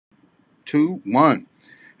two, one.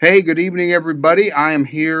 Hey, good evening, everybody. I am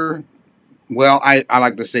here. Well, I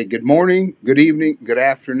like to say good morning, good evening, good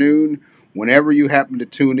afternoon, whenever you happen to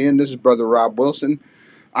tune in. This is Brother Rob Wilson.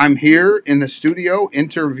 I'm here in the studio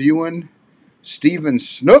interviewing Stephen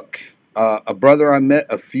Snook, a brother I met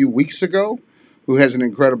a few weeks ago who has an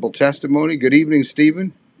incredible testimony. Good evening,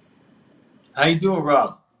 Stephen. How you doing,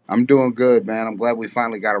 Rob? I'm doing good, man. I'm glad we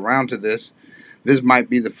finally got around to this. This might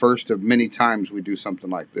be the first of many times we do something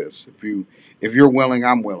like this. If you're willing,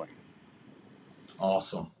 I'm willing.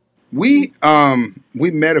 Awesome. We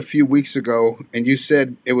met a few weeks ago, and you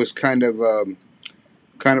said it was kind of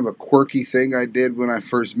a quirky thing I did when I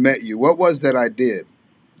first met you. What was that I did?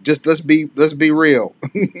 Just let's be real.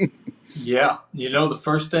 Yeah, the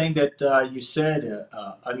first thing that you said,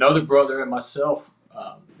 another brother and myself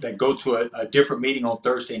that go to a different meeting on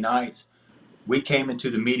Thursday nights. We came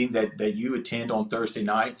into the meeting that you attend on Thursday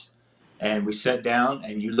nights, and we sat down,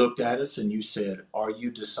 and you looked at us, and you said, "Are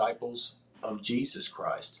you disciples of Jesus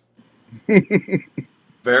Christ?"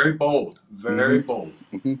 Very bold, very hmm bold.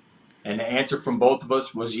 hmm And the answer from both of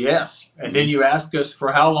us was yes. And then hmm you asked us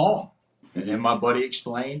for how long. And hmm then my buddy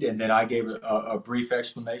explained, and then I gave a brief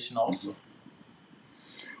explanation hmm also.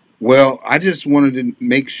 Well, I just wanted to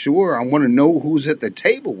make sure. I want to know who's at the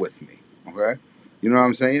table with me. Okay, you know what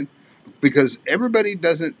I'm saying? Because everybody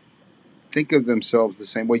doesn't think of themselves the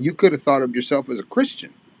same way. You could have thought of yourself as a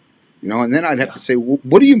Christian, and then I'd have Yeah. to say,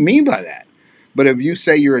 what do you mean by that? But if you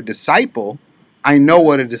say you're a disciple, I know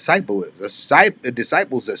what a disciple is. A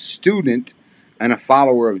disciple is a student and a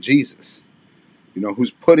follower of Jesus,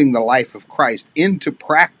 who's putting the life of Christ into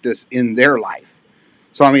practice in their life.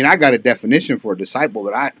 So, I mean, I got a definition for a disciple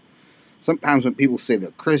that sometimes when people say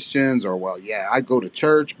they're Christians or, well, yeah, I go to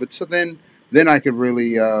church, but so then I could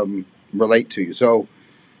really relate to you. So,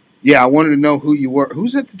 yeah, I wanted to know who you were.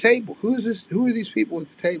 Who's at the table? Who is this? Who are these people at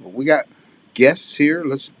the table? We got guests here.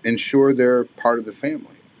 Let's ensure they're part of the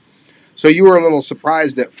family. So you were a little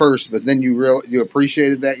surprised at first, but then you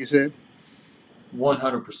appreciated that. You said.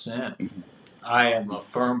 100%. Mm-hmm. I am a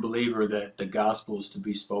firm believer that the gospel is to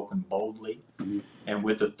be spoken boldly Mm-hmm. and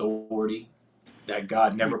with authority, that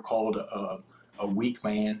God never called a weak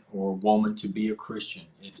man or a woman to be a Christian.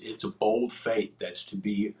 It's a bold faith that's to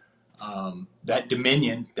be, that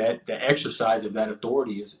dominion, that the exercise of that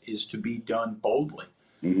authority is to be done boldly.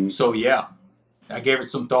 Mm-hmm. So, yeah, I gave it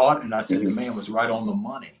some thought, and I said the Mm-hmm. man was right on the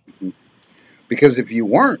money. Mm-hmm. Because if you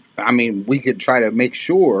weren't, I mean, we could try to make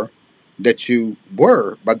sure that you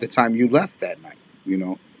were by the time you left that night. You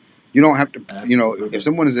know, you don't have to. If Absolutely.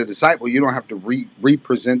 someone is a disciple, you don't have to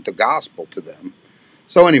represent the gospel to them.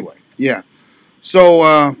 So anyway, yeah.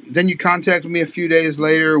 So then you contacted me a few days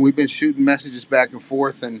later. We've been shooting messages back and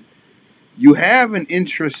forth, and you have an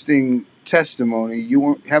interesting testimony.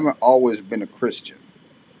 Haven't always been a Christian.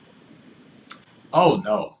 Oh,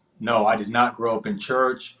 no. No, I did not grow up in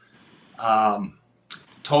church. Um,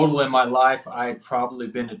 Total in my life, I had probably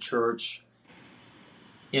been to church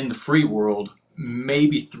in the free world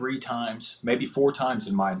maybe three times, maybe four times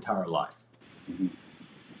in my entire life, Mm-hmm.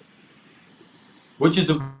 which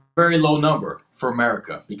is a very low number for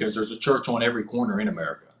America because there's a church on every corner in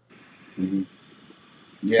America. Mm-hmm.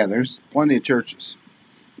 Yeah, there's plenty of churches.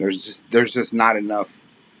 There's just not enough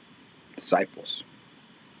disciples.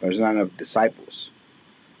 There's not enough disciples.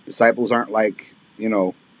 Disciples aren't like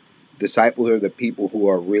disciples are the people who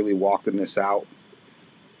are really walking this out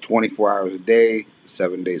 24 hours a day,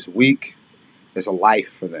 7 days a week. It's a life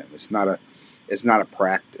for them. It's not a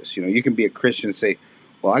practice. You can be a Christian and say,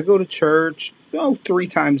 "Well, I go to church, 3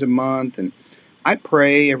 times a month, and I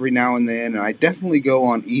pray every now and then, and I definitely go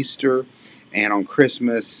on Easter and on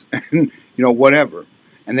Christmas, and whatever."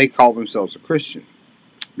 And they call themselves a Christian.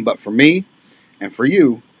 But for me and for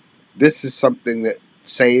you, this is something that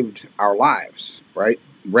saved our lives, right?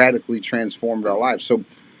 Radically transformed our lives. So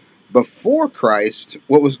before Christ,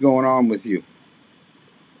 what was going on with you?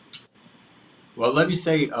 Well, let me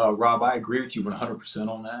say, Rob, I agree with you 100%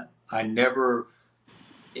 on that. I never,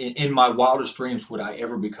 in my wildest dreams, would I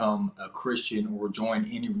ever become a Christian or join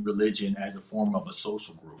any religion as a form of a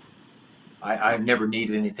social group. I never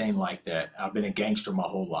needed anything like that. I've been a gangster my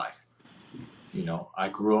whole life. I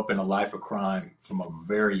grew up in a life of crime from a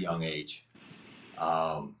very young age.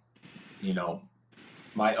 Um, you know,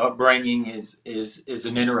 my upbringing is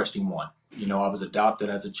an interesting one. I was adopted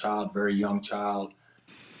as a child, very young child.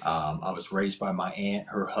 I was raised by my aunt,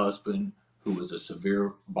 her husband, who was a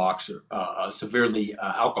severe boxer, a severely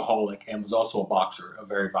alcoholic, and was also a boxer, a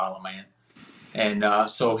very violent man. And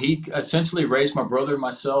so he essentially raised my brother and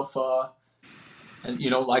myself, and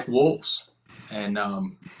like wolves. And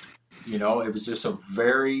it was just a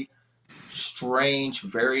very strange,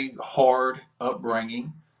 very hard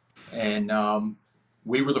upbringing, and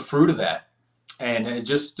we were the fruit of that. And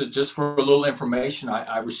just for a little information,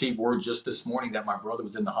 I received word just this morning that my brother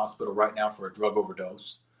was in the hospital right now for a drug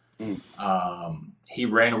overdose. Mm. He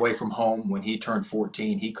ran away from home when he turned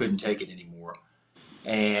 14. He couldn't take it anymore.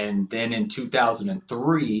 And then in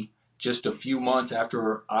 2003, just a few months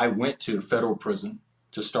after I went to federal prison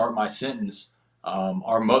to start my sentence,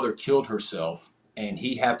 our mother killed herself, and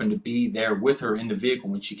he happened to be there with her in the vehicle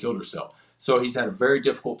when she killed herself. So he's had a very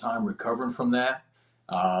difficult time recovering from that.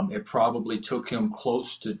 It probably took him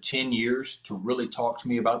close to 10 years to really talk to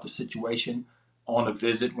me about the situation on a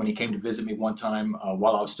visit when he came to visit me one time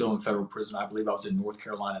while I was still in federal prison. I believe I was in North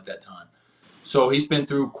Carolina at that time. So he's been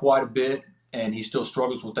through quite a bit, and he still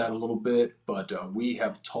struggles with that a little bit. But we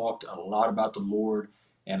have talked a lot about the Lord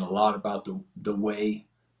and a lot about the way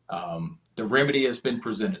the remedy has been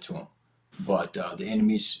presented to him. But the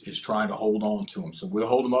enemy is trying to hold on to him. So we'll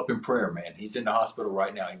hold him up in prayer, man. He's in the hospital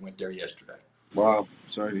right now. He went there yesterday. Wow.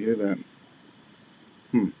 Sorry to hear that.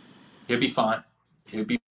 Hmm. He'll be fine. He'll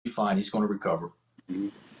be fine. He's going to recover.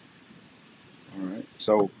 Mhm. All right.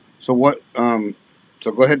 So what?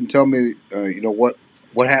 So go ahead and tell me.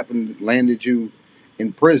 What happened? Landed you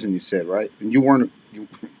in prison? You said, right? And you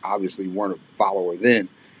obviously weren't a follower then.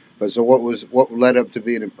 But so what led up to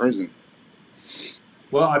being in prison?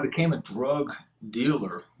 Well, I became a drug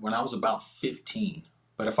dealer when I was about 15.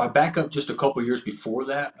 But if I back up just a couple years before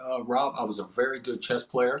that, Rob, I was a very good chess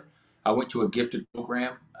player. I went to a gifted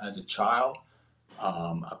program as a child.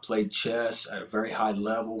 I played chess at a very high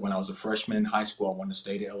level. When I was a freshman in high school, I won the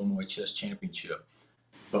state of Illinois chess championship.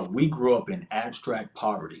 But we grew up in abstract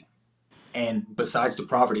poverty. And besides the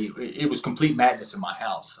poverty, it was complete madness in my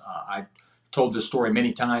house. I told this story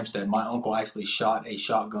many times that my uncle actually shot a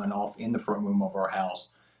shotgun off in the front room of our house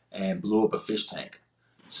and blew up a fish tank.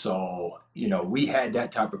 So, we had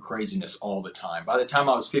that type of craziness all the time. By the time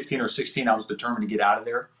I was 15 or 16, I was determined to get out of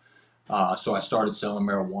there. So I started selling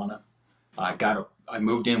marijuana. I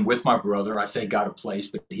moved in with my brother. I say got a place,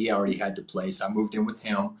 but he already had the place. I moved in with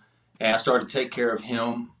him, and I started to take care of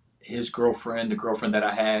him, his girlfriend, the girlfriend that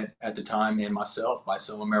I had at the time, and myself by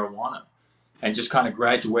selling marijuana, and just kind of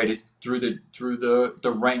graduated through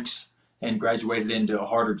the ranks and graduated into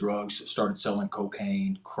harder drugs. Started selling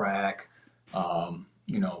cocaine, crack,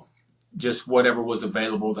 you know, just whatever was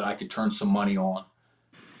available that I could turn some money on.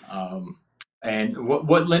 Um, and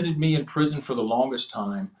what landed me in prison for the longest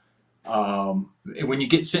time, when you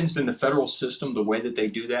get sentenced in the federal system, the way that they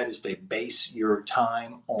do that is they base your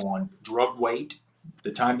time on drug weight.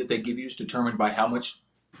 The time that they give you is determined by how much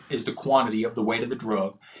is the quantity of the weight of the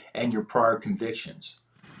drug and your prior convictions.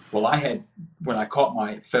 Well, when I caught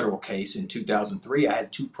my federal case in 2003, I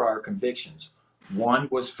had two prior convictions. One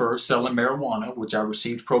was for selling marijuana, which I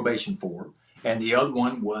received probation for, and the other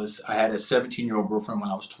one was I had a 17-year-old girlfriend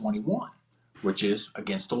when I was 21, which is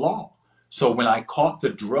against the law. So when I caught the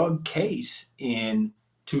drug case in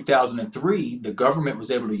 2003, the government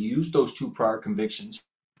was able to use those two prior convictions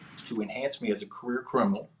to enhance me as a career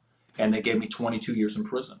criminal, and they gave me 22 years in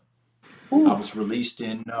prison. I Whew. was released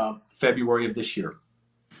in February of this year.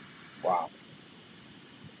 Wow.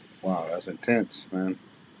 Wow. That's intense, man.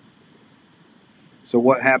 So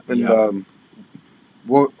what happened? Yep.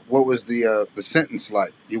 What was the sentence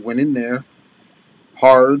like? You went in there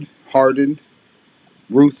hard, hardened,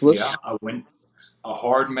 ruthless. Yeah, I went a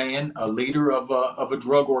hard man, a leader of a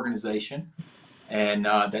drug organization, and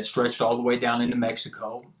that stretched all the way down into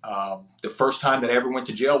Mexico. The first time that I ever went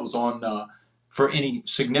to jail was for any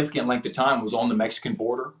significant length of time, was on the Mexican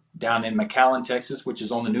border down in McAllen, Texas, which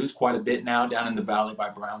is on the news quite a bit now, down in the valley by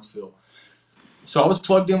Brownsville. So I was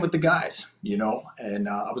plugged in with the guys, and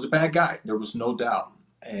I was a bad guy. There was no doubt.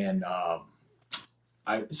 And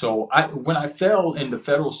when I fell in the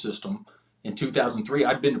federal system in 2003,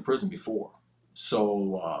 I'd been to prison before,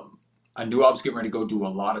 so I knew I was getting ready to go do a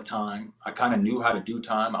lot of time. I kind of knew how to do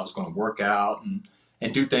time. I was going to work out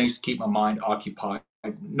and do things to keep my mind occupied.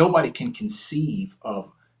 Nobody can conceive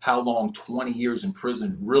of how long 20 years in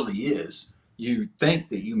prison really is. You think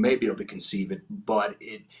that you may be able to conceive it, but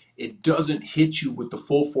it doesn't hit you with the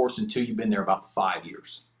full force until you've been there about 5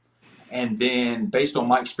 years. And then, based on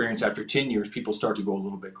my experience, after 10 years, people start to go a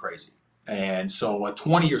little bit crazy. And so, a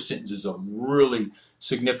 20-year sentence is a really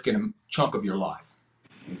significant chunk of your life.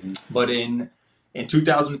 Hmm. But in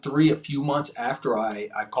 2003, a few months after I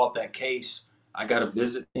caught that case, I got a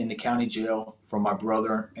visit in the county jail from my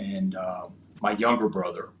brother and my younger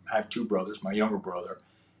brother. I have two brothers, my younger brother.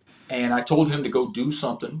 And I told him to go do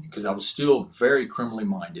something because I was still very criminally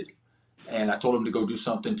minded. And I told him to go do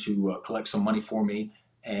something to collect some money for me.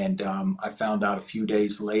 And I found out a few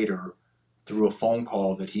days later through a phone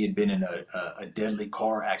call that he had been in a deadly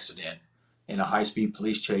car accident in a high-speed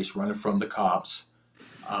police chase, running from the cops,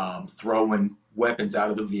 throwing weapons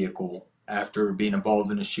out of the vehicle after being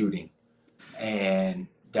involved in a shooting. And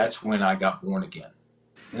that's when I got born again.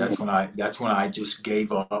 Mm. That's when I just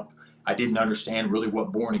gave up. I didn't understand really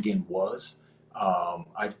what born again was.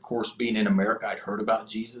 I, of course, being in America, I'd heard about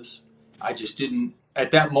Jesus. I just didn't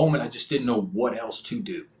at that moment. I just didn't know what else to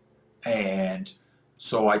do, and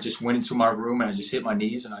so I just went into my room and I just hit my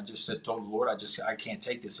knees and I just said, told the Lord, I can't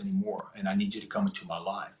take this anymore, and I need you to come into my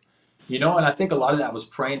life. And I think a lot of that was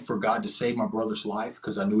praying for God to save my brother's life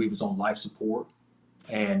because I knew he was on life support,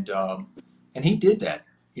 and he did that.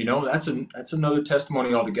 That's another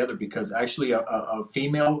testimony altogether, because actually a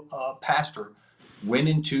female pastor went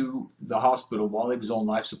into the hospital while he was on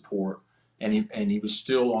life support, and he was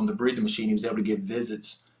still on the breathing machine. He was able to get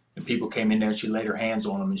visits, and people came in there and she laid her hands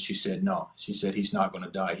on him and she said no. She said he's not going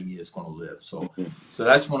to die. He is going to live. So Mhm. so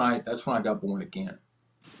that's when I got born again.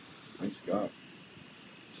 Thanks God.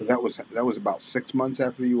 So that was about 6 months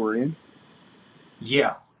after you were in.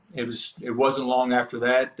 Yeah, it wasn't long after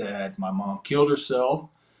that that my mom killed herself.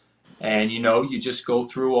 And you just go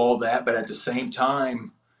through all that, but at the same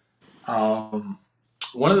time, um,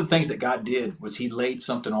 one of the things that God did was He laid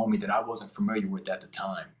something on me that I wasn't familiar with at the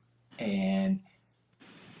time. And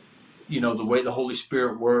the way the Holy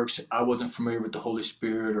Spirit works, I wasn't familiar with the Holy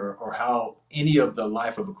Spirit, or how any of the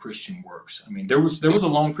life of a Christian works. I mean, there was a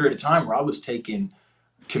long period of time where I was taking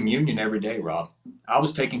communion every day, Rob. I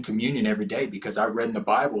was taking communion every day because I read in the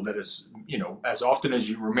Bible that, as often as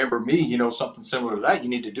you remember me, something similar to that, you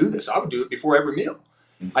need to do this. I would do it before every meal.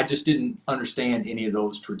 I just didn't understand any of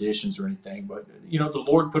those traditions or anything, but the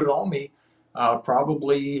Lord put it on me,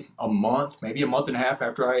 probably a month, maybe a month and a half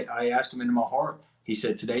after I asked Him into my heart. He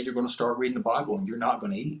said, "Today you're going to start reading the Bible and you're not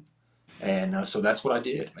going to eat." And so that's what I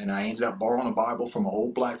did. And I ended up borrowing a Bible from an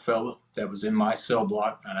old black fella that was in my cell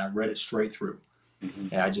block, and I read it straight through. Hmm.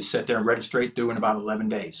 And I just sat there and read it straight through in about 11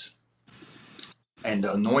 days. And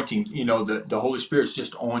the anointing, the Holy Spirit's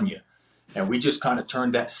just on you. And we just kind of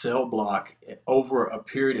turned that cell block over a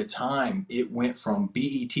period of time. It went from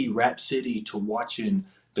BET Rap City to watching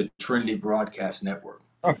the Trinity Broadcast Network.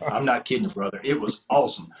 I'm not kidding you, brother. It was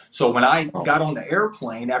awesome. So when I Oh, got on the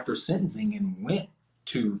airplane after sentencing and went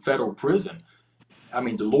to federal prison, I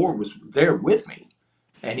mean, the Lord was there with me,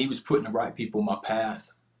 and He was putting the right people in my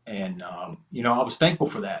path. And I was thankful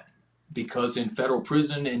for that, because in federal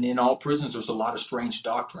prison and in all prisons, there's a lot of strange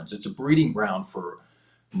doctrines. It's a breeding ground for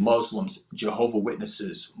Muslims, Jehovah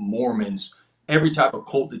Witnesses, Mormons, every type of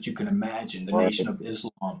cult that you can imagine. The right. Nation of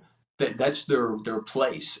Islam. That's their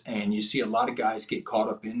place, and you see a lot of guys get caught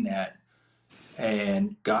up in that.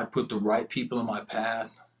 And God put the right people in my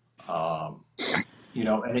path. Um,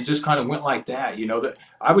 and it just kind of went like that. That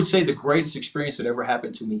I would say the greatest experience that ever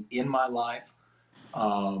happened to me in my life,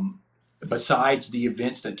 um, besides the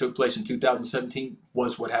events that took place in 2017,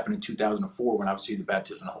 was what happened in 2004 when I received the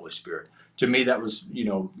baptism of the Holy Spirit. To me, that was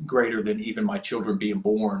greater than even my children being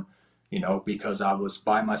born. Because I was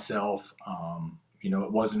by myself.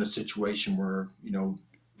 It wasn't a situation where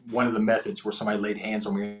one of the methods where somebody laid hands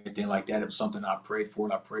on me or anything like that. It was something I prayed for,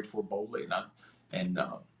 and I prayed for boldly, and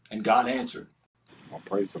uh, and God answered. Well,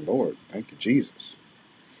 praise the Lord. Thank you, Jesus.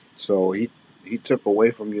 So he took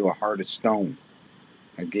away from you a heart of stone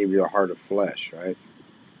and gave you a heart of flesh, right?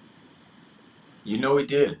 He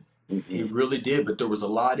did. He Hmm. really did. But there was a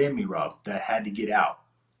lot in me, Rob, that had to get out.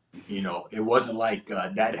 It wasn't like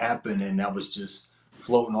that happened and I was just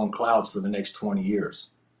floating on clouds for the next 20 years.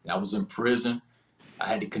 I was in prison. I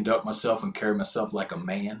had to conduct myself and carry myself like a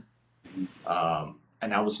man.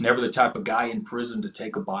 And I was never the type of guy in prison to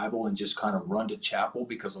take a Bible and just kind of run to chapel,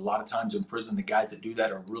 because a lot of times in prison, the guys that do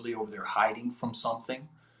that are really over there hiding from something.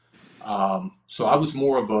 So I was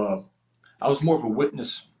more of a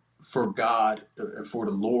witness for God, for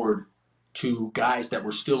the Lord, to guys that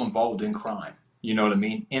were still involved in crime. You know what I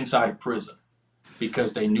mean? Inside of prison,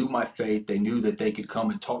 because they knew my faith. They knew that they could come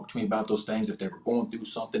and talk to me about those things if they were going through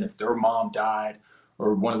something, if their mom died,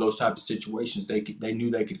 or one of those type of situations. They knew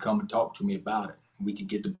they could come and talk to me about it. We could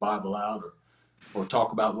get the Bible out, or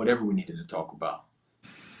talk about whatever we needed to talk about.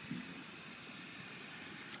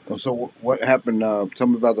 Well, so what happened? Tell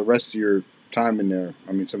me about the rest of your time in there.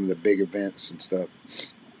 I mean, some of the big events and stuff.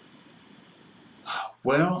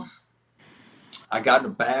 Well, I got in a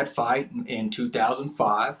bad fight in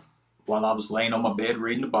 2005 while I was laying on my bed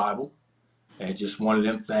reading the Bible. And just one of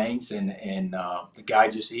them things. And the guy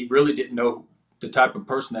he really didn't know the type of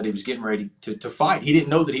person that he was getting ready to fight. He didn't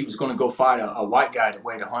know that he was going to go fight a white guy that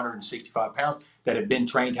weighed 165 pounds that had been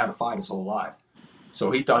trained how to fight his whole life. So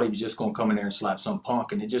he thought he was just going to come in there and slap some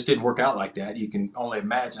punk, and it just didn't work out like that. You can only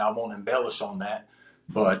imagine. I won't embellish on that.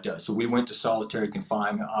 But so we went to solitary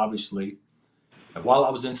confinement, obviously. And while I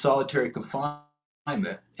was in solitary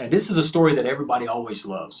confinement, and this is a story that everybody always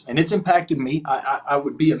loves, and it's impacted me. I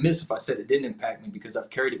would be amiss if I said it didn't impact me, because I've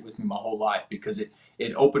carried it with me my whole life, because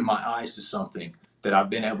it opened my eyes to something that I've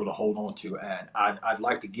been able to hold on to. And I'd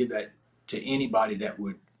like to give that to anybody that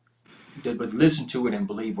would listen to it and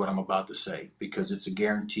believe what I'm about to say, because it's a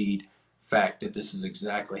guaranteed fact that this is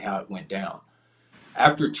exactly how it went down.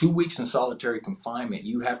 After 2 weeks in solitary confinement,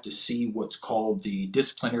 you have to see what's called the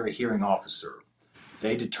disciplinary hearing officer.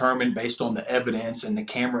 They determine, based on the evidence and the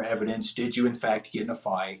camera evidence, did you in fact get in a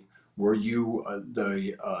fight? Were you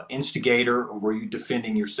the instigator, or were you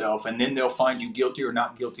defending yourself? And then they'll find you guilty or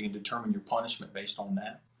not guilty and determine your punishment based on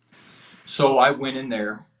that. So I went in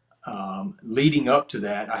there. Leading up to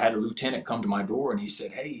that, I had a lieutenant come to my door and he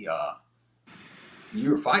said, "Hey, you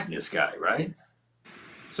were fighting this guy, right?"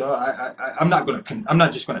 So I'm not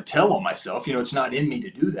just going to tell on myself. It's not in me to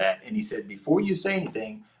do that. And he said, "Before you say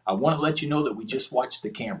anything, I want to let you know that we just watched the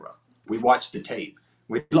camera. We watched the tape.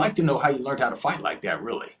 We'd like to know how you learned how to fight like that,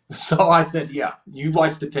 really." So I said, "Yeah, you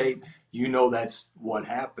watched the tape. You know that's what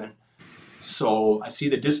happened." So I see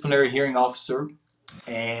the disciplinary hearing officer,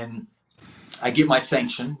 and I get my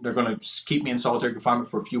sanction. They're going to keep me in solitary confinement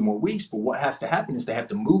for a few more weeks. But what has to happen is they have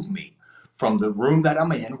to move me from the room that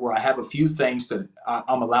I'm in, where I have a few things that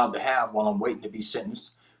I'm allowed to have while I'm waiting to be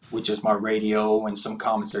sentenced, which is my radio and some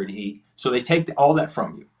commissary to eat. So they take all that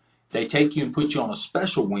from you. They take you and put you on a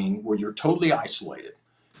special wing where you're totally isolated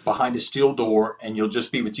behind a steel door, and you'll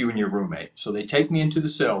just be with you and your roommate. So they take me into the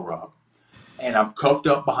cell, Rob, and I'm cuffed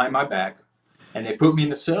up behind my back, and they put me in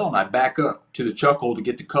the cell, and I back up to the chuck hole to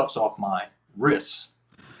get the cuffs off my wrists.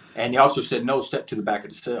 And the officer said, "No, step to the back of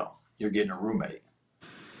the cell. You're getting a roommate."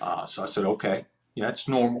 So I said, "Okay, yeah, that's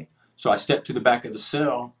normal." So I stepped to the back of the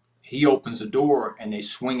cell. He opens the door, and they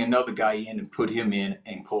swing another guy in and put him in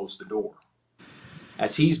and close the door.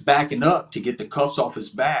 As he's backing up to get the cuffs off his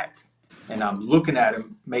back, and I'm looking at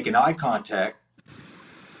him, making eye contact,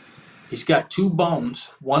 he's got two bones,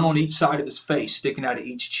 one on each side of his face, sticking out of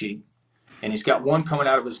each cheek, and he's got one coming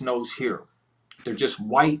out of his nose here. They're just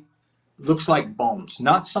white, looks like bones.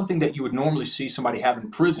 Not something that you would normally see somebody have in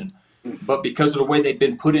prison, but because of the way they'd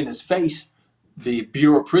been put in his face, the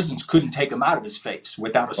Bureau of Prisons couldn't take him out of his face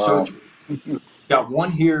without a Wow. surgery. Got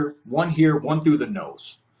one here, one through the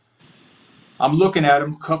nose. I'm looking at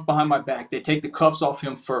him, cuffed behind my back. They take the cuffs off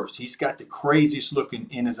him first. He's got the craziest look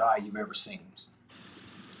in his eye you've ever seen.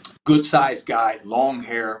 Good sized guy, long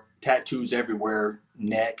hair, tattoos everywhere,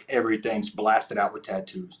 neck, everything's blasted out with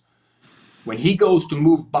tattoos. When he goes to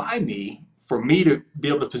move by me, for me to be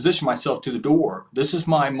able to position myself to the door, this is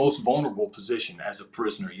my most vulnerable position as a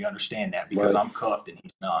prisoner. You understand that, because Right. I'm cuffed and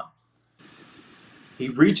he's not. He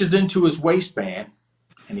reaches into his waistband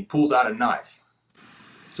and he pulls out a knife.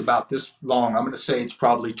 It's about this long. I'm going to say it's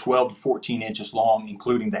probably 12 to 14 inches long,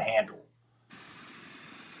 including the handle.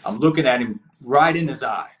 I'm looking at him right in his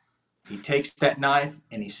eye. He takes that knife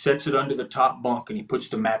and he sets it under the top bunk and he puts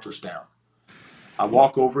the mattress down. I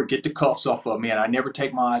walk over, get the cuffs off of me, and I never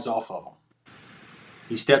take my eyes off of him.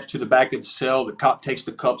 He steps to the back of the cell. The cop takes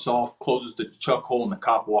the cuffs off, closes the chuck hole, and the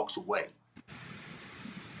cop walks away.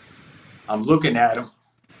 I'm looking at him,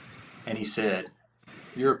 and he said,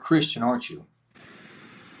 "You're a Christian, aren't you?"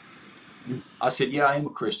 I said, "Yeah, I am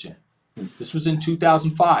a Christian." This was in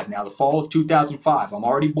 2005. Now, the fall of 2005. I'm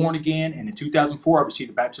already born again, and in 2004, I received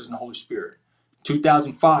the baptism of the Holy Spirit.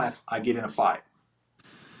 2005, I get in a fight.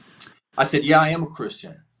 I said, "Yeah, I am a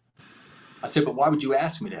Christian." I said, "But why would you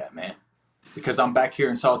ask me that, man?" "Because I'm back here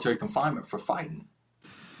in solitary confinement for fighting."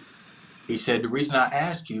 He said, "The reason I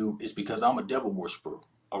asked you is because I'm a devil worshiper,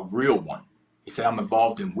 a real one." He said, "I'm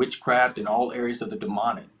involved in witchcraft in all areas of the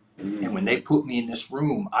demonic. And when they put me in this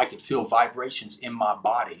room, I could feel vibrations in my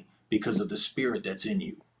body because of the spirit that's in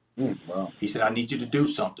you." Wow. He said, "I need you to do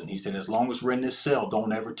something." He said, "As long as we're in this cell,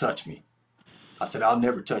 don't ever touch me." I said, "I'll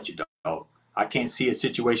never touch you, dog. I can't see a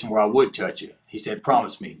situation where I would touch you." He said,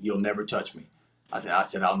 "Promise me you'll never touch me." I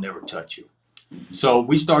said, "I'll never touch you." So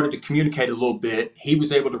we started to communicate a little bit. He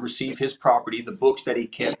was able to receive his property, the books that he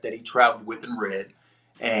kept, that he traveled with and read.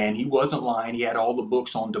 And he wasn't lying. He had all the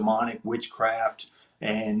books on demonic witchcraft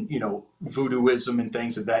and, voodooism and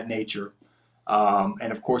things of that nature.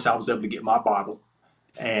 And of course, I was able to get my Bible.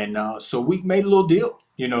 And so we made a little deal,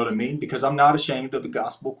 you know what I mean? Because I'm not ashamed of the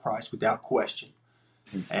gospel of Christ without question.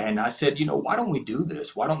 And I said, why don't we do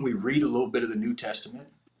this? Why don't we read a little bit of the New Testament,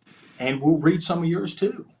 and we'll read some of yours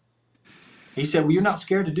too? He said, "Well, you're not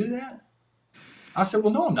scared to do that?" I said,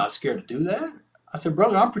 "Well, no, I'm not scared to do that." I said,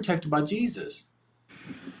 "Brother, I'm protected by Jesus."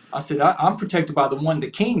 I said, I'm protected by the one, the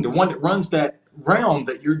king, the one that runs that realm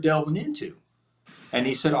that you're delving into. And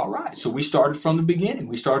he said, all right. So we started from the beginning.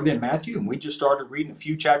 We started in Matthew, and we just started reading a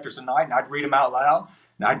few chapters a night, and I'd read them out loud,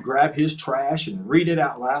 and I'd grab his trash and read it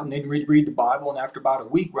out loud, and then read the Bible. And after about a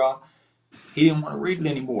week, Rob, he didn't want to read it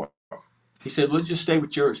anymore. He said, let's just stay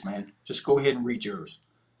with yours, man. Just go ahead and read yours.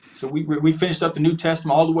 So we finished up the New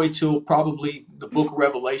Testament all the way till probably the book of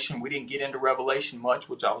Revelation. We didn't get into Revelation much,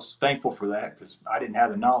 which I was thankful for that because I didn't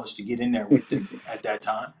have the knowledge to get in there with them at that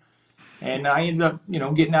time. And I ended up,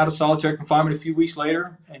 getting out of solitary confinement a few weeks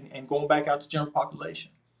later and going back out to general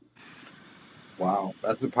population. Wow,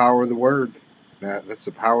 that's the power of the word. That's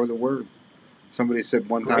the power of the word. Somebody said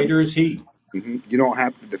one time, Greater is He. you don't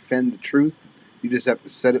have to defend the truth. You just have to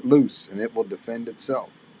set it loose, and it will defend itself.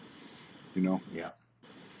 You know, Yeah.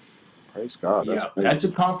 praise God. That's Yeah. amazing. That's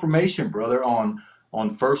a confirmation, brother, on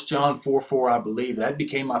 1 John 4:4, I believe. That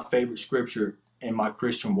became my favorite scripture in my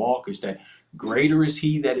Christian walk is that greater is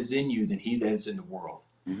He that is in you than he that is in the world.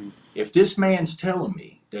 Hmm. If this man's telling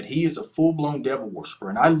me that he is a full blown devil worshiper,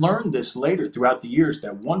 and I learned this later throughout the years,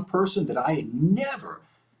 that one person that I had never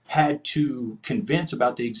had to convince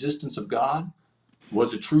about the existence of God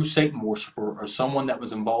was a true Satan worshiper or someone that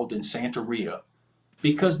was involved in Santeria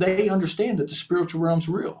because they understand that the spiritual realm's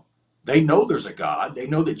real. They know there's a God, they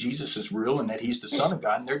know that Jesus is real and that he's the Son of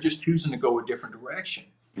God, and they're just choosing to go a different direction.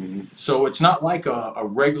 Hmm. So it's not like a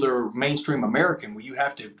regular mainstream American where you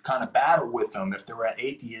have to kind of battle with them if they're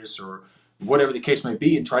atheists or whatever the case may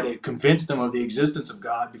be and try to convince them of the existence of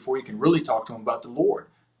God before you can really talk to them about the Lord.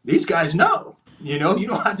 These guys know, you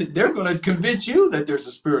don't have to, they're going to convince you that there's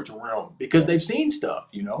a spiritual realm because Yeah. they've seen stuff.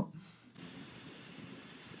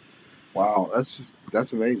 Wow,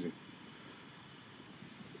 that's amazing.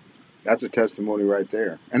 That's a testimony right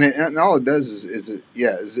there. And all it does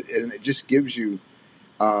and it just gives you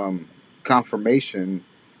um, confirmation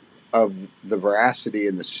of the veracity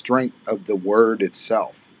and the strength of the word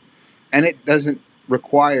itself. And it doesn't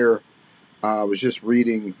require. I was just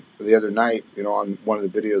reading the other night, on one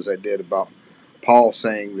of the videos I did about Paul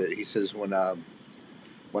saying that he says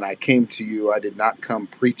when I came to you, I did not come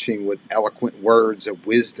preaching with eloquent words of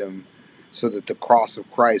wisdom, so that the cross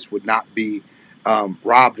of Christ would not be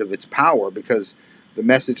robbed of its power, because the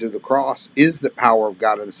message of the cross is the power of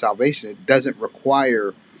God unto salvation. It doesn't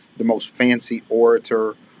require the most fancy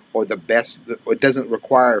orator or the best. It doesn't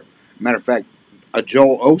require. Matter of fact, a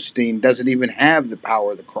Joel Osteen doesn't even have the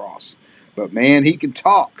power of the cross. But man, he can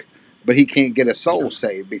talk, but he can't get a Yeah. soul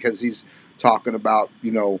saved because he's talking about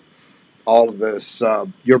all of this,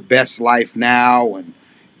 your best life now, and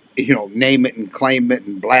name it and claim it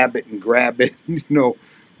and blab it and grab it,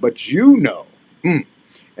 but mm.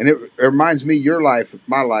 And it reminds me, your life,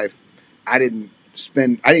 my life. I didn't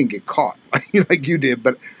get caught like you did,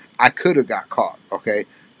 but I could have got caught. Okay,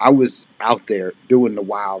 I was out there doing the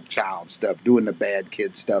wild child stuff, doing the bad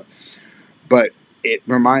kid stuff, but it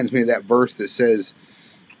reminds me of that verse that says,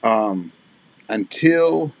 um,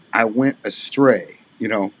 "Until I went astray,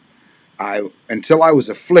 I until I was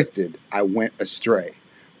afflicted, I went astray,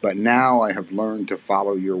 but now I have learned to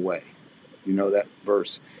follow your way." You know that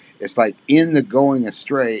verse. It's like in the going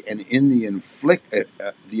astray and in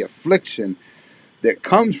the affliction that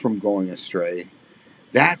comes from going astray.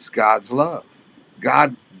 That's God's love.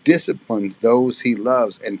 God disciplines those He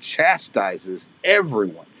loves and chastises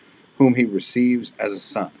everyone whom He receives as a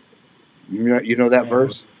son. You know that Man,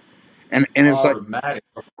 verse, and it's like. automatic,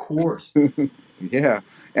 of course. Yeah,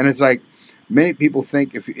 and it's like many people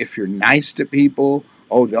think if you're nice to people,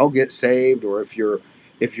 oh, they'll get saved, or if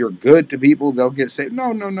you're good to people, they'll get saved.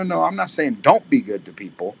 No, no, no, no. I'm not saying don't be good to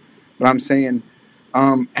people, but I'm saying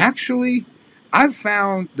actually, I've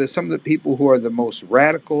found that some of the people who are the most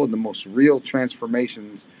radical and the most real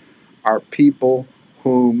transformations are people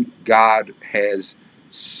whom God has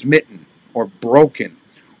smitten or broken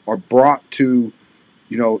or brought to,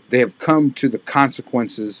 they have come to the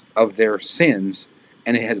consequences of their sins,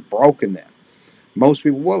 and it has broken them. Most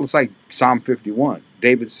people, well, it's like Psalm 51.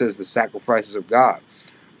 David says, the sacrifices of God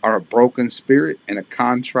are a broken spirit and a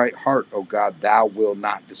contrite heart, O God, thou wilt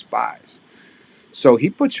not despise. So he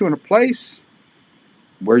puts you in a place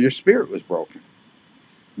where your spirit was broken,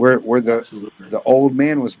 where Absolutely. the old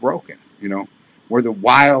man was broken, where the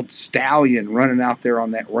wild stallion running out there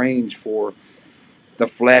on that range for the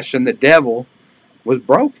flesh and the devil was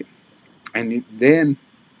broken. And then,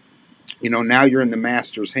 now you're in the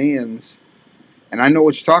master's hands. And I know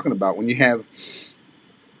what you're talking about when you have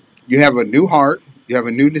a new heart, you have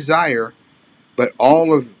a new desire, but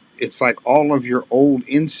it's like all of your old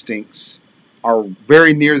instincts are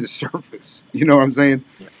very near the surface. You know what I'm saying?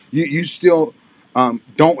 Yeah. You still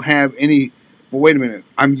don't have any. well, wait a minute.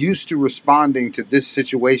 I'm used to responding to this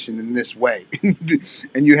situation in this way,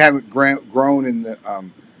 and you haven't grown in the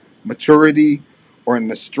maturity or in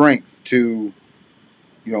the strength to,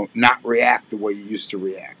 not react the way you used to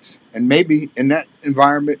react. And maybe in that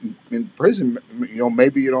environment in prison,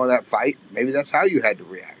 maybe that fight, maybe that's how you had to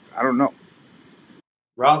react. I don't know.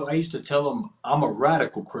 Rob, I used to tell them I'm a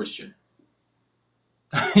radical Christian.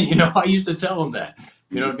 I used to tell them that.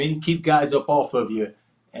 You know what I mean? Keep guys up off of you,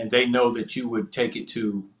 and they know that you would take it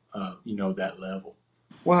to, that level.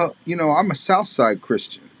 Well, I'm a South Side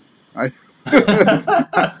Christian. I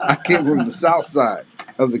I came from the South Side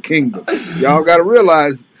of the kingdom. Y'all got to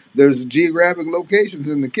realize there's geographic locations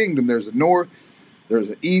in the kingdom. There's a north, there's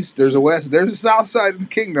an east, there's a west, there's a south side of the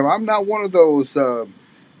kingdom. I'm not one of those,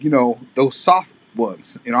 those soft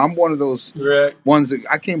ones. I'm one of those Right. ones that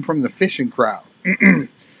I came from the fishing crowd.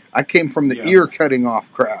 I came from the Yeah. ear cutting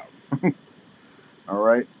off crowd. All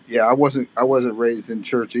right. Yeah, I wasn't raised in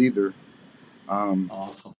church either. Um,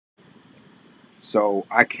 Awesome. so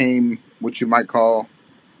I came, what you might call,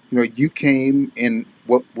 you came in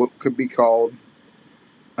what could be called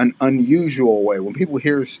an unusual way. When people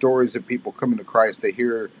hear stories of people coming to Christ, they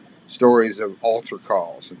hear stories of altar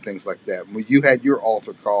calls and things like that. Well, you had your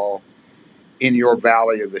altar call in your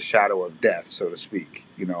valley of the shadow of death, so to speak,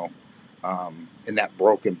 in that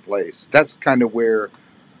broken place. That's kind of where,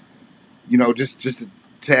 just to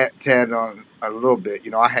tad on a little bit,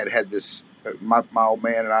 I had this, my old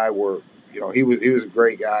man and I were, he was a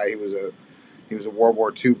great guy. He was a World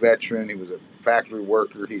War II veteran. He was a factory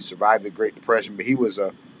worker. He survived the Great Depression, but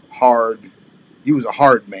hard, he was a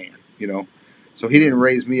hard man, So he didn't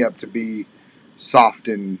raise me up to be soft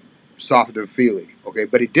and feely, okay?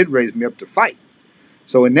 But he did raise me up to fight.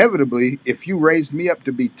 So inevitably, if you raised me up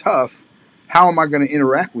to be tough, how am I going to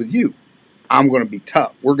interact with you? I'm going to be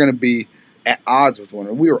tough. We're going to be at odds with one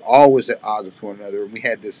another. We were always at odds with one another. And we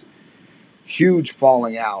had this huge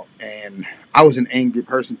falling out, and I was an angry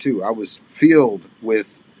person too. I was filled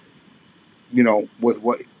with, with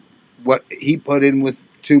what he put in with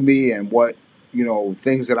to me, and what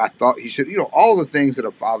things that I thought he should, all the things that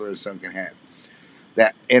a father and son can have,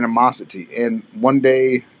 that animosity. And one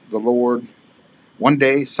day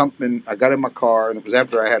something, I got in my car, and it was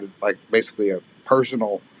after I had like basically a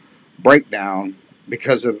personal breakdown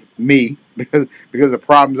because of me, because of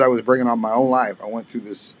problems I was bringing on my own life. I went through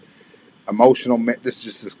this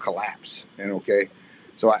this collapse, and okay,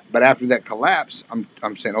 but after that collapse,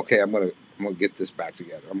 I'm saying, okay, I'm gonna get this back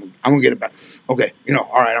together. I'm gonna get it back. Okay,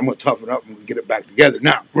 all right, I'm gonna toughen up. I'm gonna get it back together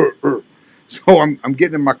now. So I'm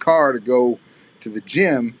getting in my car to go to the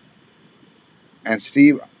gym, and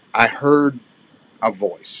Steve, I heard a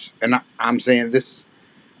voice, and I'm saying this.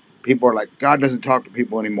 People are like, God doesn't talk to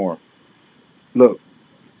people anymore. Look,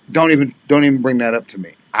 don't even bring that up to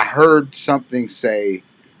me. I heard something say,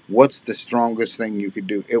 "What's the strongest thing you could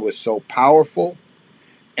do?" It was so powerful,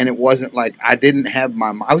 and it wasn't like I didn't have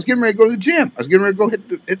I was getting ready to go to the gym. I was getting ready to go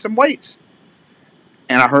hit some weights,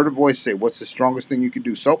 and I heard a voice say, "What's the strongest thing you could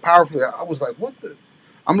do?" So powerfully, I was like, "What the?"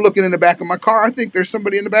 I'm looking in the back of my car. I think there's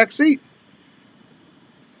somebody in the back seat,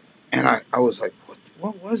 and I was like,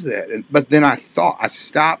 "What was that?" But then I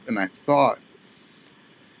stopped and I thought,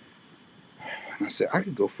 and I said, "I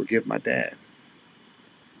could go forgive my dad."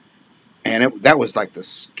 And that was like the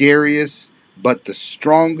scariest, but the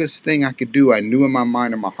strongest thing I could do. I knew in my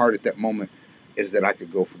mind and my heart at that moment is that I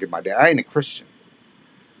could go forgive my dad. I ain't a Christian,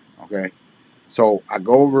 okay? So I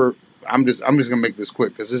go over. I'm just gonna make this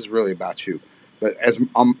quick because this is really about you. But as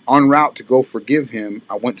I'm en route to go forgive him,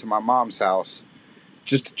 I went to my mom's house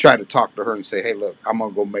just to try to talk to her and say, "Hey, look, I'm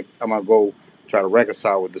gonna go try to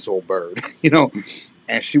reconcile with this old bird,"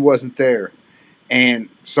 And she wasn't there, and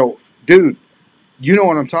so, dude, you know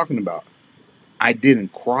what I'm talking about. I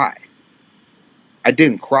didn't cry. I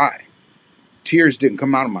didn't cry. Tears didn't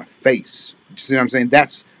come out of my face. You see what I'm saying?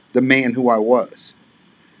 That's the man who I was.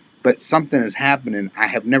 But something is happening. I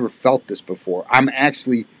have never felt this before. I'm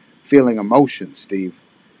actually feeling emotion, Steve.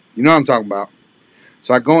 You know what I'm talking about?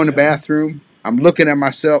 So I go in the Yeah. bathroom. I'm looking at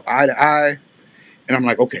myself eye to eye. And I'm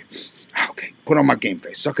like, okay, put on my game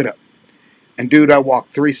face. Suck it up. And dude, I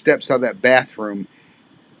walked 3 steps out of that bathroom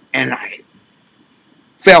and I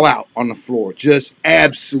fell out on the floor. Just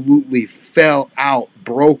absolutely fell out,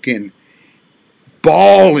 broken,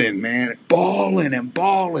 bawling, man, bawling and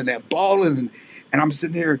bawling and bawling, and I'm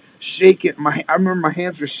sitting here shaking. I remember my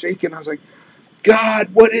hands were shaking. I was like,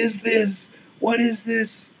 God, what is this? What is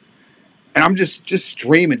this? And I'm just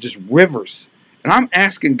streaming, just rivers, and I'm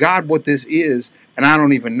asking God what this is, and I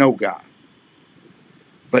don't even know God.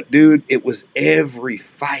 But dude, it was every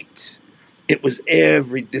fight. It was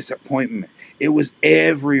every disappointment. It was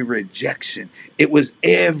every rejection. It was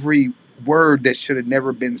every word that should have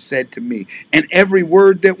never been said to me, and every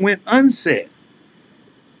word that went unsaid.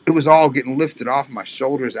 It was all getting lifted off my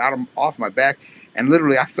shoulders, off my back, and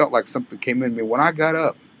literally, I felt like something came in me when I got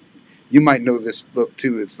up. You might know this look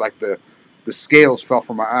too. It's like the scales fell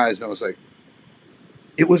from my eyes, and I was like,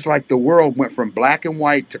 it was like the world went from black and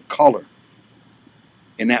white to color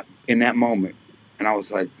in that moment, and I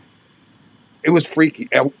was like, it was freaky.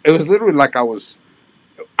 It was literally like I was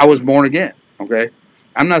born again. Okay,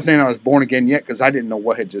 I'm not saying I was born again yet because I didn't know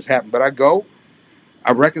what had just happened, but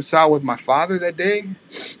I reconciled with my father that day.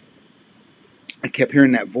 I kept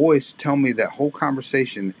hearing that voice tell me that whole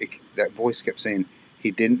conversation. That voice kept saying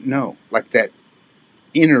he didn't know, like that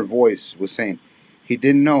inner voice was saying he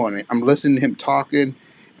didn't know, and I'm listening to him talking,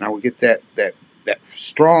 and I would get that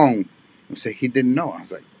strong and say he didn't know. I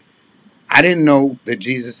was like, I didn't know that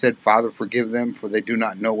Jesus said, "Father, forgive them, for they do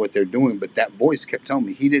not know what they're doing." But that voice kept telling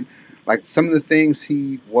me he didn't, like some of the things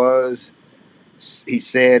he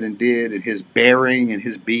said and did, and his bearing and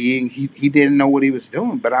his being. He didn't know what he was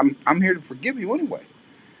doing. But I'm here to forgive you anyway.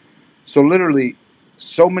 So literally,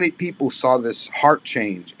 so many people saw this heart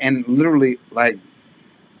change, and literally, like,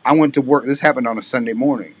 I went to work. This happened on a Sunday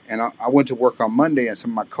morning, and I went to work on Monday, and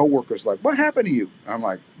some of my coworkers were like, "What happened to you?" And I'm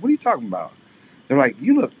like, "What are you talking about?" They're like,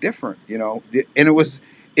 "You look different, you know." And it was.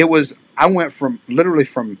 I went from literally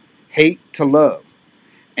from hate to love,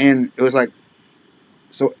 and it was like,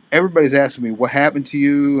 so everybody's asking me what happened to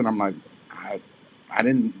you, and I'm like, I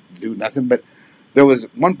didn't do nothing. But there was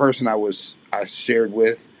one person I shared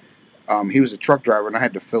with. He was a truck driver, and I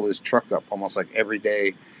had to fill his truck up almost like every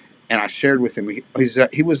day. And I shared with him.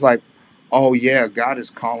 He was like, "Oh yeah, God is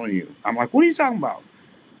calling you." I'm like, "What are you talking about?"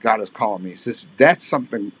 God is calling me. He says, "That's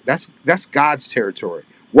something. That's God's territory.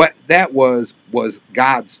 What that was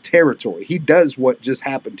God's territory. He does what just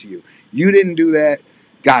happened to you. You didn't do that.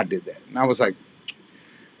 God did that." And I was like,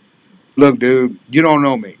 "Look, dude, you don't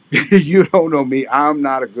know me. You don't know me. I'm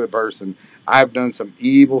not a good person. I've done some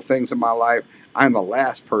evil things in my life. I'm the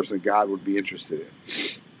last person God would be interested in."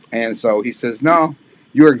 And so he says, "No,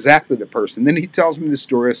 you're exactly the person." Then he tells me the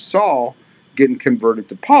story of Saul getting converted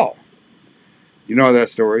to Paul. You know that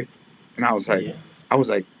story? And Yeah. I was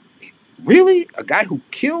like, really? A guy who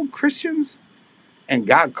killed Christians and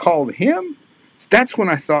God called him? So that's when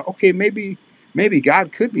I thought, okay, maybe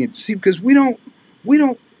God could be. See, because we don't,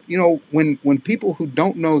 when people who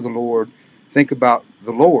don't know the Lord think about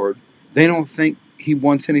the Lord, they don't think He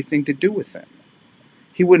wants anything to do with them.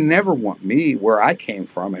 He would never want me where I came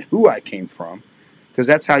from and who I came from, because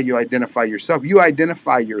that's how you identify yourself. You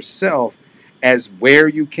identify yourself as where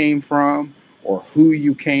you came from or who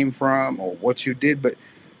you came from or what you did, but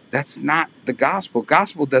that's not the gospel.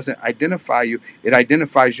 Gospel doesn't identify you. It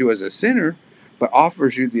identifies you as a sinner, but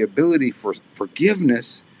offers you the ability for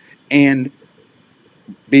forgiveness and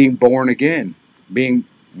being born again, being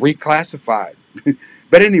reclassified.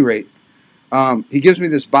 But at any rate, he gives me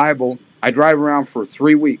this Bible. I drive around for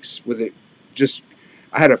 3 weeks with it. Just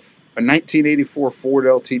I had a 1984 Ford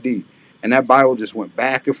LTD, and that Bible just went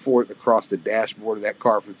back and forth across the dashboard of that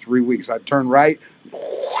car for 3 weeks. I'd turn right,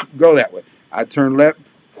 go that way. I'd turn left,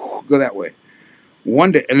 go that way.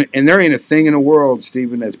 One day, and there ain't a thing in the world,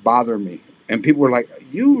 Stephen, that's bothering me. And people were like,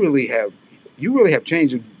 you really have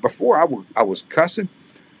changed." And before I was cussing.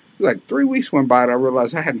 Like 3 weeks went by, and I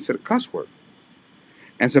realized I hadn't said a cuss word.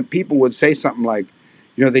 And some people would say something like,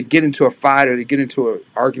 they'd get into a fight or they'd get into an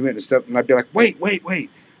argument and stuff, and I'd be like, wait,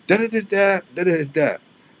 da da da da da da da,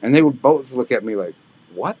 and they would both look at me like,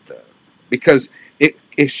 what the? Because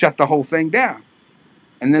it shut the whole thing down.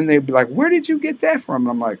 And then they'd be like, where did you get that from?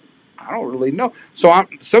 And I'm like, I don't really know. So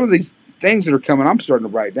some of these things that are coming, I'm starting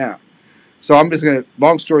to write down. So I'm just gonna,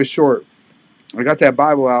 long story short, I got that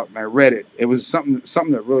Bible out and I read it. It was something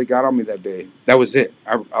that really got on me that day. That was it.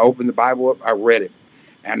 I opened the Bible up, I read it,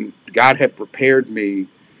 and God had prepared me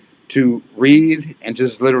to read and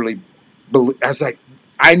just literally believe. I was like,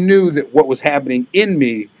 I knew that what was happening in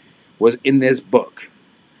me was in this book.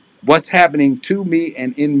 What's happening to me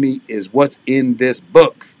and in me is what's in this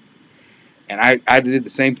book. And I did the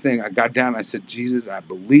same thing. I got down and I said, Jesus, I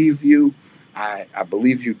believe you. I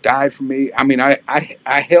believe you died for me. I mean,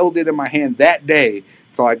 I held it in my hand that day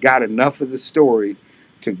until I got enough of the story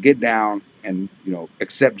to get down and,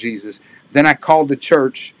 accept Jesus. Then I called the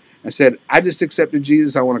church and said, I just accepted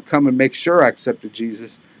Jesus. I want to come and make sure I accepted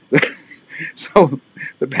Jesus. So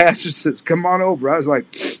the pastor says, come on over. I was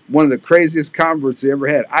like one of the craziest converts he ever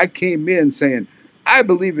had. I came in saying, I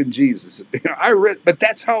believe in Jesus. But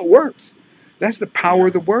that's how it works. That's the power Yeah.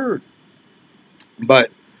 of the word.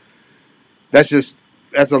 But that's just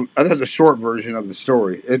that's a short version of the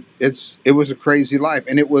story. It was a crazy life,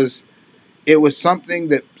 and it was something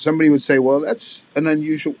that somebody would say, well, that's an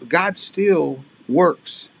unusual. God still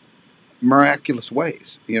works miraculous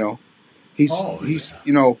ways. Oh He's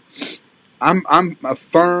yeah. I'm a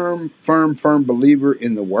firm believer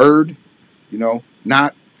in the word.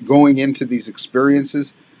 Not going into these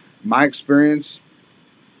experiences. My experience,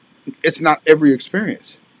 it's not every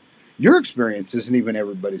experience. Your experience isn't even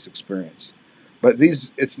everybody's experience. But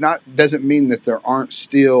these, it's not, doesn't mean that there aren't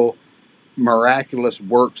still miraculous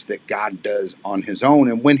works that God does on his own.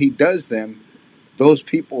 And when he does them, those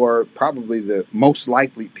people are probably the most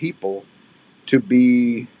likely people to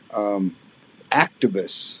be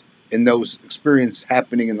activists in those experiences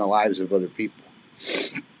happening in the lives of other people.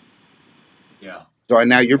 Yeah. So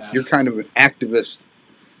now you're kind Absolutely. of an activist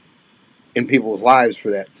in people's lives for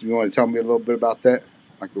that. So you want to tell me a little bit about that,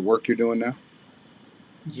 like the work you're doing now?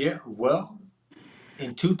 Yeah. Well,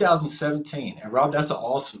 in 2017, and Rob, that's an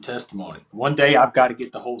awesome testimony. One day I've got to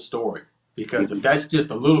get the whole story because if that's just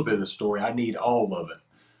a little bit of the story, I need all of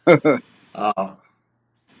it. Uh,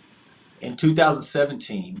 in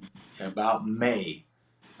 2017, about May,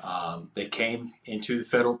 they came into the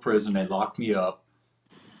federal prison. They locked me up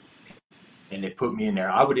and they put me in there.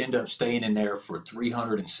 I would end up staying in there for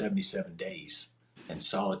 377 days in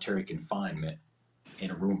solitary confinement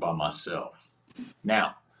in a room by myself.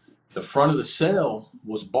 Now, the front of the cell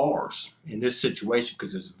was bars in this situation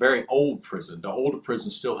because it's a very old prison. The older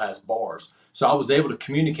prison still has bars. So I was able to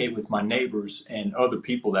communicate with my neighbors and other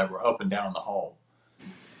people that were up and down the hall.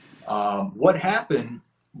 What happened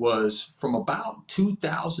was from about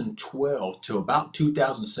 2012 to about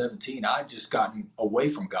 2017, I just gotten away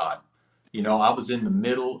from God. I was in the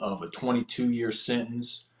middle of a 22-year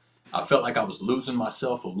sentence. I felt like I was losing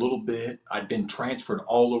myself a little bit. I'd been transferred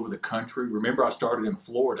all over the country. Remember, I started in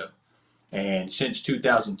Florida. And since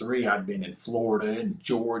 2003, I'd been in Florida and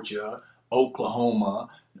Georgia, Oklahoma,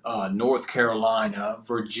 North Carolina,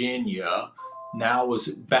 Virginia. Now I was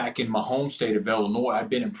back in my home state of Illinois. I'd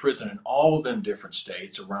been in prison in all them different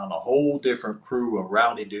states around a whole different crew of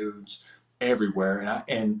rowdy dudes everywhere.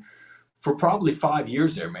 And for probably 5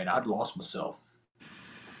 years there, man, I'd lost myself.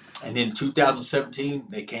 And in 2017,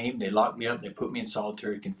 they came, they locked me up, they put me in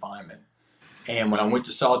solitary confinement. And when I went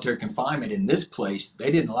to solitary confinement in this place,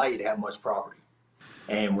 they didn't allow you to have much property.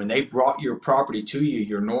 And when they brought your property to you,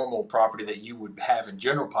 your normal property that you would have in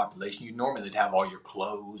general population, you normally would have all your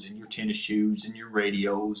clothes and your tennis shoes and your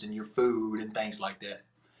radios and your food and things like that.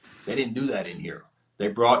 They didn't do that in here. They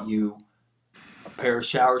brought you a pair of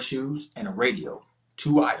shower shoes and a radio,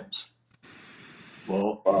 two items.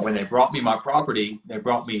 Well, Wow. when they brought me my property, they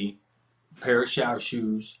brought me a pair of shower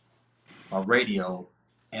shoes, a radio,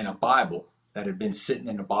 and a Bible that had been sitting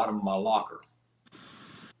in the bottom of my locker.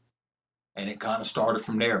 And it kind of started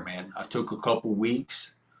from there, man. I took a couple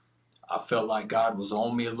weeks. I felt like God was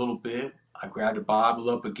on me a little bit. I grabbed the Bible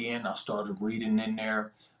up again. I started reading in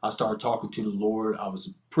there. I started talking to the Lord. I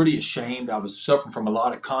was pretty ashamed. I was suffering from a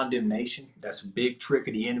lot of condemnation. That's a big trick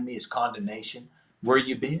of the enemy is condemnation. Where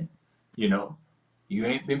you been? You know, you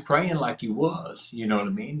ain't been praying like you was. You know what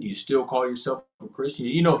I mean? You still call yourself a Christian.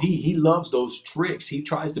 He loves those tricks. He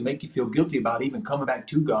tries to make you feel guilty about even coming back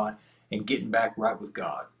to God and getting back right with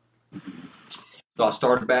God. So I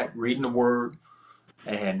started back reading the Word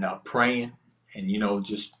and praying and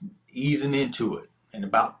just easing into it. And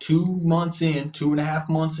about 2 months in, 2.5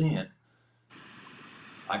 months in,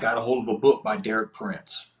 I got a hold of a book by Derek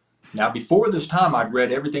Prince. Now, before this time, I'd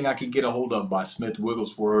read everything I could get a hold of by Smith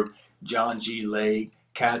Wigglesworth, John G. Lake,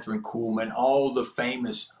 Catherine Kuhlman, all the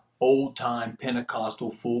famous old time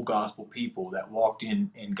Pentecostal full gospel people that walked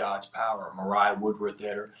in God's power, Mariah Woodworth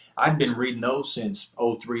Etter. I'd been reading those since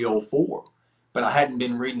 '03, '04, but I hadn't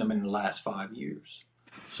been reading them in the last 5 years.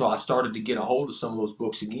 So I started to get a hold of some of those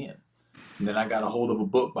books again. And then I got a hold of a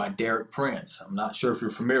book by Derek Prince. I'm not sure if you're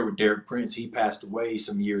familiar with Derek Prince. He passed away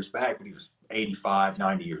some years back, but he was 85,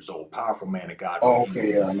 90 years old. Powerful man of God from Oh,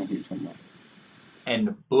 okay, England. yeah, I know who you're talking about. And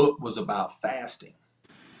the book was about fasting.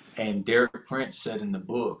 And Derek Prince said in the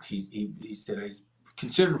book, he said he's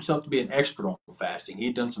considered himself to be an expert on fasting. He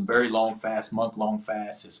had done some very long fasts, month-long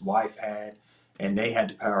fasts. His wife had, and they had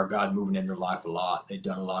the power of God moving in their life a lot. They'd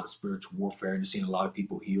done a lot of spiritual warfare and seen a lot of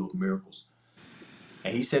people healed, miracles.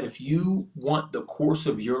 And he said, if you want the course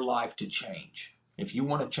of your life to change, if you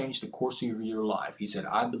want to change the course of your life, he said,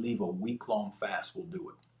 I believe a week long fast will do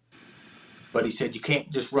it. But he said, you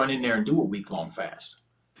can't just run in there and do a week long fast.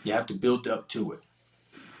 You have to build up to it.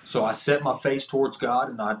 So I set my face towards God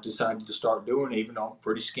and I decided to start doing it, even though I'm a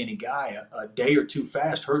pretty skinny guy. A day or two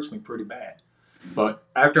fast hurts me pretty bad. But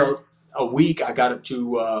after a week, I got up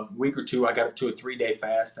to a week or two, I got up to a 3-day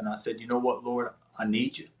fast. And I said, you know what, Lord, I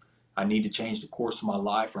need you. I need to change the course of my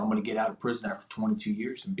life, or I'm going to get out of prison after 22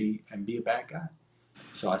 years and be a bad guy.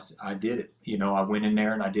 So I did it. You know, I went in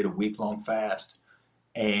there and I did a week-long fast.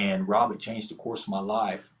 And Rob, it changed the course of my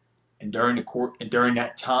life. And during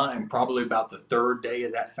that time, probably about the third day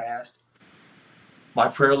of that fast, my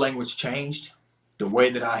prayer language changed. The way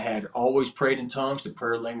that I had always prayed in tongues, the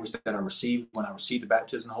prayer language that I received when I received the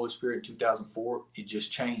baptism of the Holy Spirit in 2004, it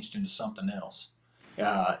just changed into something else.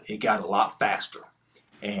 It got a lot faster,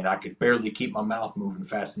 and I could barely keep my mouth moving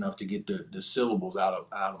fast enough to get the syllables out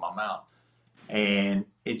of my mouth. And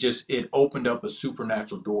it opened up a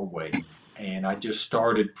supernatural doorway. And I just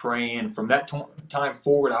started praying. From that time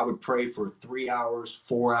forward, I would pray for 3 hours,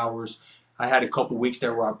 4 hours. I had a couple weeks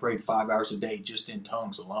there where I prayed 5 hours a day just in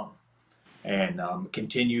tongues alone, and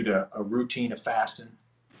continued a routine of fasting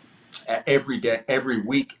every day, every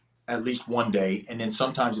week, at least one day. And then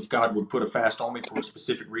sometimes, if God would put a fast on me for a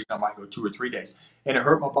specific reason, I might go 2 or 3 days. And it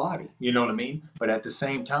hurt my body, you know what I mean? But at the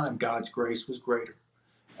same time, God's grace was greater,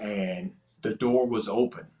 and the door was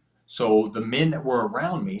open. So the men that were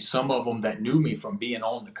around me, some of them that knew me from being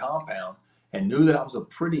on the compound and knew that I was a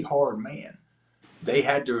pretty hard man, they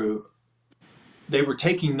had to, they were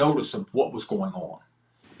taking notice of what was going on.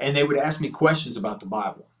 And they would ask me questions about the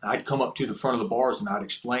Bible. I'd come up to the front of the bars and I'd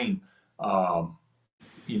explain, um,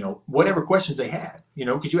 whatever questions they had,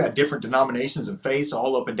 because you had different denominations and faiths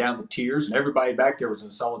all up and down the tiers, and everybody back there was in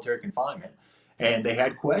solitary confinement. And they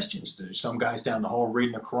had questions. There's some guys down the hall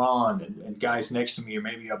reading the Quran, and guys next to me are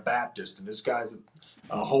maybe a Baptist, and this guy's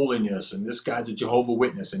a holiness, and this guy's a Jehovah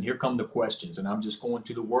Witness. And here come the questions, and I'm just going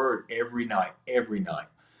to the Word every night, every night.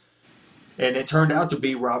 And it turned out to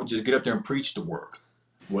be where I would just get up there and preach the Word.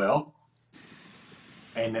 Well,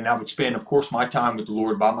 and then I would spend, of course, my time with the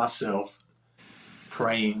Lord by myself,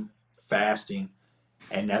 praying, fasting,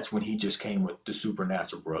 and that's when he just came with the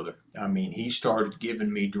supernatural, brother. I mean, he started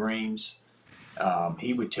giving me dreams.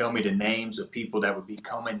 He would tell me the names of people that would be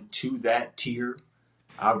coming to that tier.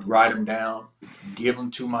 I would write them down, give them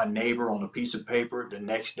to my neighbor on a piece of paper the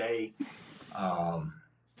next day. Um,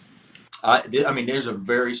 I mean, there's a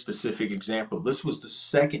very specific example. This was the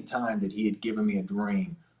second time that he had given me a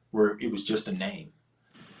dream where it was just a name.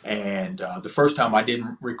 And the first time I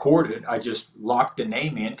didn't record it, I just locked the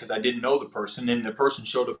name in because I didn't know the person. And the person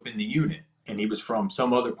showed up in the unit, and he was from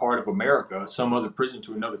some other part of America, some other prison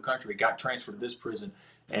to another country. Got transferred to this prison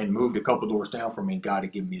and moved a couple doors down from me, and God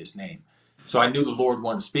had given me his name. So I knew the Lord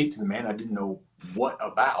wanted to speak to the man. I didn't know what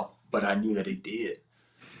about, but I knew that he did.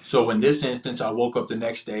 So in this instance, I woke up the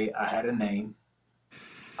next day. I had a name.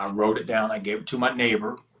 I wrote it down. I gave it to my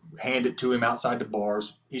neighbor, handed it to him outside the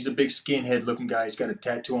bars. He's a big skinhead looking guy. He's got a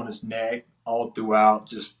tattoo on his neck all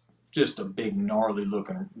throughout, just a big gnarly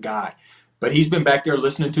looking guy. But he's been back there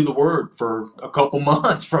listening to the word for a couple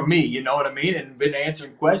months from me, you know what I mean, and been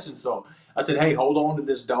answering questions. So I said, hey, hold on to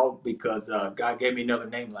this dog because God gave me another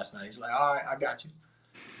name last night. He's like, all right, I got you.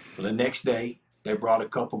 Well, the next day, they brought a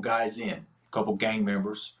couple guys in, a couple gang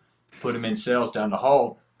members, put them in cells down the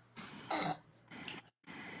hall.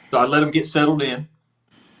 So I let them get settled in,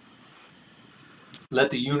 let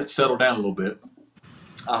the unit settle down a little bit.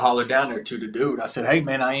 I hollered down there to the dude. I said, hey,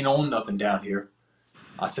 man, I ain't on nothing down here.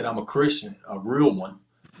 I said, I'm a Christian, a real one.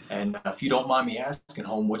 And if you don't mind me asking,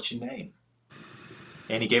 home, what's your name?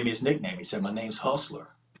 And he gave me his nickname. He said, my name's Hustler.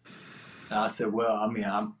 And I said, well, I mean,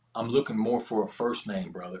 I'm looking more for a first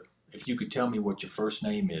name, brother. If you could tell me what your first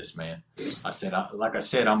name is, man. I said, like I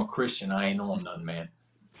said, I'm a Christian. I ain't on nothing, man.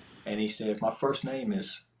 And he said, my first name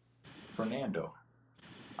is Fernando.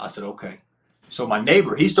 I said, okay. So my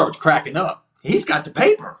neighbor, he starts cracking up. He's got the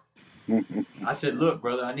paper. I said, look,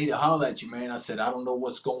 brother, I need to holler at you, man. I said, I don't know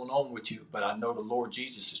what's going on with you, but I know the Lord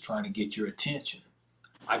Jesus is trying to get your attention.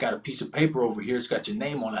 I got a piece of paper over here. It's got your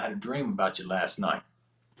name on it. I had a dream about you last night.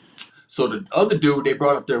 So the other dude they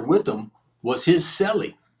brought up there with him was his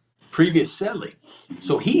cellie, previous cellie.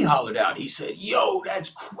 So he hollered out. He said, yo, that's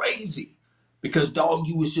crazy. Because, dog,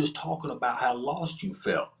 you was just talking about how lost you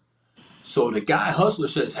felt. So the guy Hustler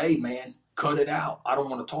says, hey, man, cut it out. I don't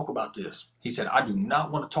want to talk about this. He said, I do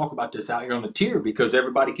not want to talk about this out here on the tier because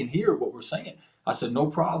everybody can hear what we're saying. I said, no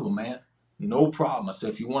problem, man. No problem. I said,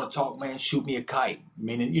 if you want to talk, man, shoot me a kite.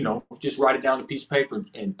 Meaning, just write it down on a piece of paper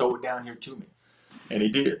and throw it down here to me. And he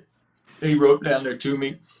did. He wrote down there to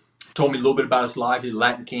me, told me a little bit about his life. He's a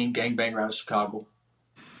Latin King, gangbanger out of Chicago.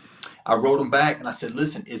 I wrote him back and I said,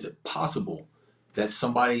 listen, is it possible that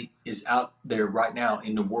somebody is out there right now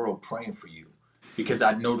in the world praying for you? Because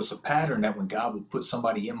I'd noticed a pattern that when God would put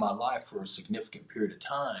somebody in my life for a significant period of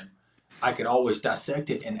time, I could always dissect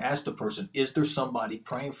it and ask the person, is there somebody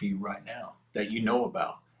praying for you right now that you know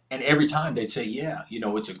about? And every time they'd say, yeah,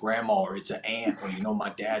 it's a grandma or it's an aunt or, my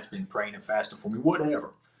dad's been praying and fasting for me,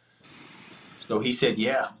 whatever. So he said,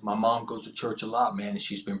 yeah, my mom goes to church a lot, man, and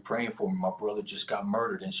she's been praying for me. My brother just got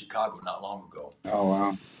murdered in Chicago not long ago. Oh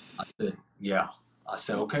wow. I said, yeah. I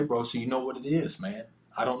said, okay, bro, so you know what it is, man.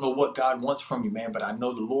 I don't know what God wants from you, man, but I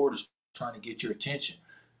know the Lord is trying to get your attention.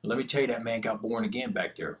 Let me tell you, that man got born again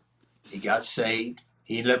back there. He got saved.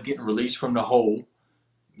 He ended up getting released from the hole,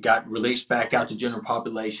 got released back out to general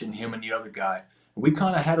population, him and the other guy. And we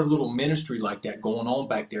kind of had a little ministry like that going on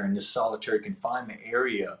back there in this solitary confinement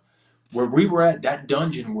area where we were at. That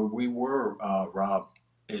dungeon where we were, Rob,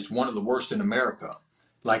 is one of the worst in America.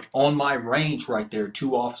 Like on my range right there,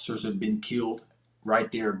 two officers have been killed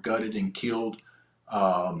right there, gutted and killed.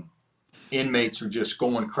 Um, Inmates are just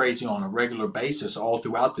going crazy on a regular basis all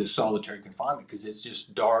throughout this solitary confinement because it's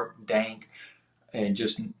just dark, dank, and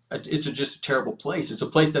just a terrible place. It's a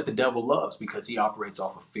place that the devil loves because he operates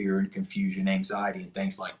off of fear and confusion, anxiety, and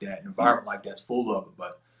things like that. An environment like that's full of it.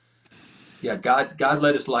 But yeah, God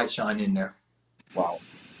let His light shine in there. Wow.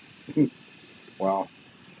 Wow.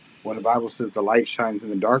 When the Bible says the light shines in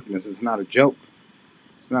the darkness, it's not a joke.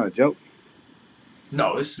 It's not a joke.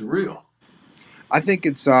 No, this is real. I think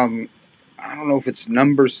it's I don't know if it's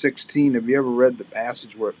number 16. Have you ever read the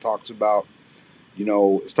passage where it talks about,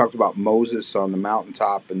 it's talked about Moses on the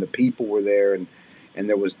mountaintop and the people were there, and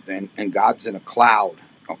there was and God's in a cloud,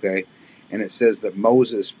 okay? And it says that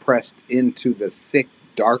Moses pressed into the thick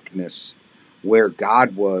darkness where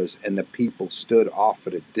God was and the people stood off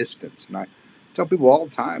at a distance. And I tell people all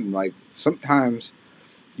the time, like, sometimes,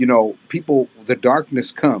 people, the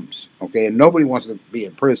darkness comes, okay? And nobody wants to be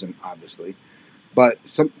in prison, obviously, but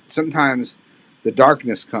sometimes the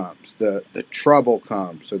darkness comes, the trouble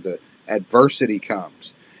comes, or the adversity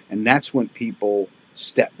comes, and that's when people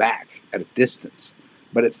step back at a distance.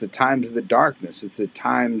 But it's the times of the darkness. It's the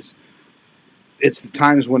times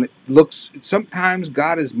when it looks. Sometimes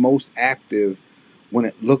God is most active when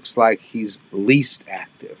it looks like He's least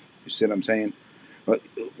active. You see what I'm saying? But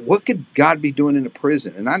what could God be doing in a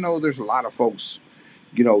prison? And I know there's a lot of folks,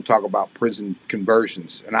 talk about prison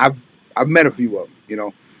conversions, and I've met a few of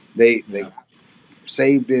them. They Yeah.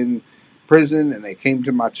 saved in prison and they came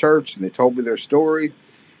to my church and they told me their story,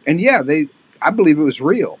 and yeah, I believe it was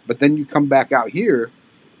real. But then you come back out here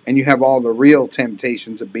and you have all the real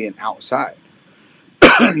temptations of being outside.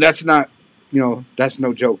 That's not, that's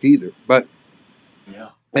no joke either. But Yeah.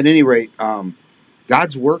 at any rate,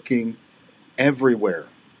 God's working everywhere.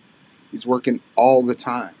 He's working all the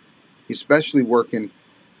time. He's especially working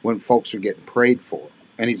when folks are getting prayed for,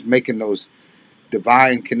 and He's making those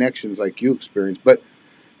divine connections like you experienced. But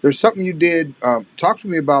there's something you did. Talk to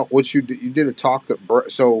me about what you did. You did a talk at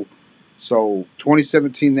so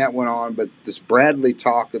 2017 that went on, but this Bradley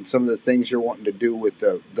talk and some of the things you're wanting to do with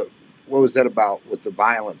the what was that about with the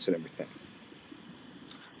violence and everything?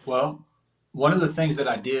 Well, one of the things that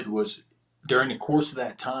I did was during the course of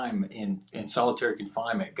that time in solitary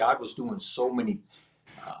confinement, God was doing so many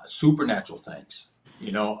supernatural things.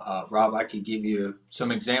 Rob, I could give you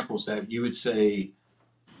some examples that you would say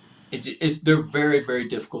they're very, very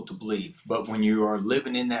difficult to believe. But when you are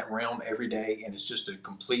living in that realm every day, and it's just a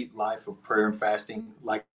complete life of prayer and fasting,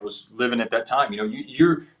 like I was living at that time,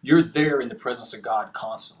 you're there in the presence of God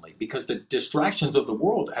constantly because the distractions of the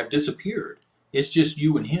world have disappeared. It's just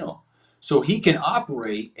you and Him. So He can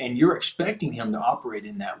operate, and you're expecting Him to operate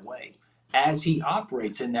in that way. As He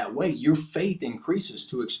operates in that way, your faith increases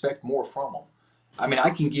to expect more from Him. I mean,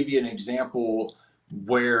 I can give you an example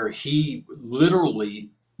where He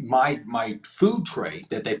literally my food tray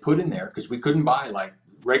that they put in there because we couldn't buy like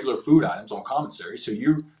regular food items on commissary. So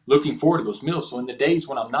you're looking forward to those meals. So in the days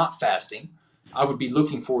when I'm not fasting, I would be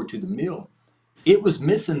looking forward to the meal. It was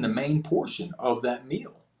missing the main portion of that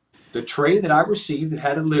meal. The tray that I received that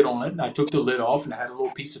had a lid on it, and I took the lid off and it had a little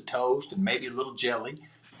piece of toast and maybe a little jelly,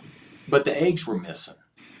 but the eggs were missing.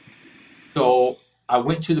 So I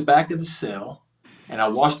went to the back of the cell and I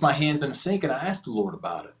washed my hands in the sink and I asked the Lord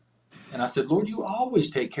about it. And I said, Lord, you always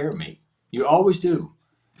take care of me. You always do.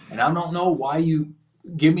 And I don't know why you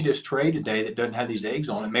give me this tray today that doesn't have these eggs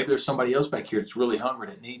on it. Maybe there's somebody else back here that's really hungry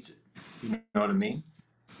that needs it. You know what I mean?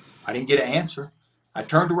 I didn't get an answer. I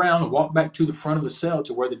turned around and walked back to the front of the cell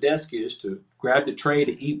to where the desk is to grab the tray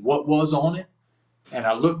to eat what was on it. And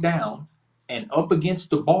I looked down, and up against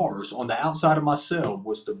the bars on the outside of my cell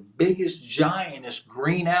was the biggest, giantest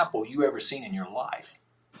green apple you ever seen in your life.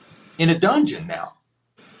 In a dungeon now.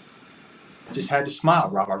 I just had to smile,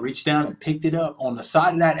 Rob. I reached down and picked it up. On the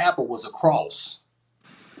side of that apple was a cross.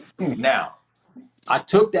 Hmm. Now, I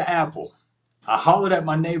took the apple. I hollered at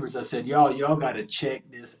my neighbors. I said, y'all got to check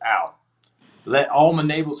this out. Let all my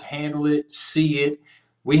neighbors handle it, see it.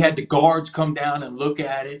 We had the guards come down and look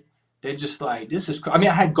at it. They're just like, this is, I mean,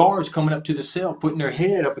 I had guards coming up to the cell, putting their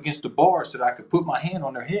head up against the bar so that I could put my hand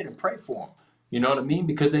on their head and pray for them. You know what I mean?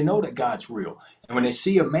 Because they know that God's real. And when they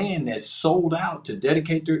see a man that's sold out to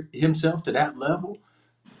dedicate himself to that level,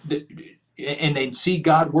 and they see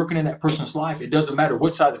God working in that person's life, it doesn't matter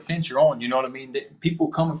what side of the fence you're on. You know what I mean? People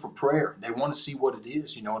coming for prayer. They want to see what it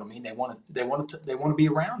is. You know what I mean? They want to be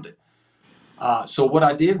around it. So what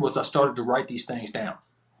I did was I started to write these things down.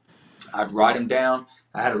 I'd write them down.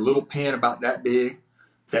 I had a little pen about that big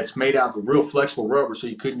that's made out of a real flexible rubber, so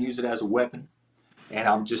you couldn't use it as a weapon. And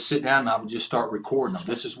I would just sit down and I would just start recording them.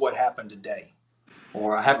 This is what happened today.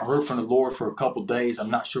 Or I haven't heard from the Lord for a couple of days. I'm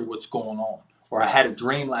not sure what's going on. Or I had a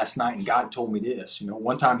dream last night and God told me this. You know,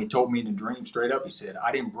 one time he told me in a dream straight up, he said,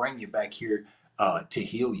 I didn't bring you back here to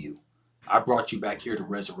heal you. I brought you back here to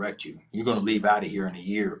resurrect you. You're going to leave out of here in a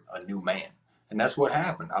year a new man. And that's what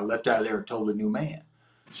happened. I left out of there a totally new man.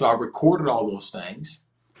 So I recorded all those things.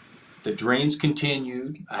 The dreams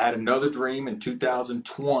continued. I had another dream in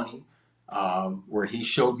 2020 where he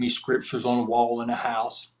showed me scriptures on a wall in a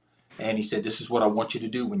house. And he said, this is what I want you to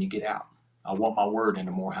do when you get out. I want my word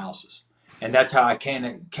into more houses. And that's how I came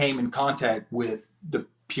in contact with the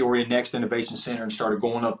Peoria Next Innovation Center and started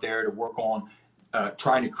going up there to work on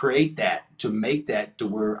trying to create that, to make that to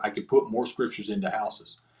where I could put more scriptures into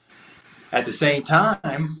houses. At the same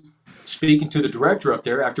time, speaking to the director up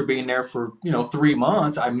there after being there for 3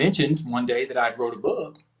 months, I mentioned one day that I'd wrote a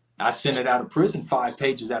book. I sent it out of prison 5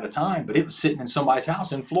 pages at a time, but it was sitting in somebody's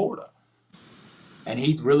house in Florida. And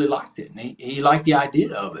he really liked it. And he liked the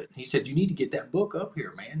idea of it. He said, you need to get that book up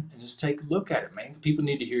here, man, and just take a look at it, man. People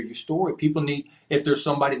need to hear your story. People need, if there's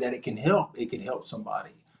somebody that it can help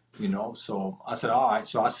somebody, So I said, all right.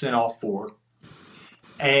 So I sent off for it.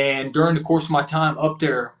 And during the course of my time up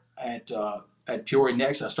there at Peoria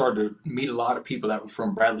Next, I started to meet a lot of people that were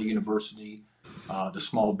from Bradley University, the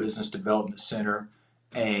Small Business Development Center,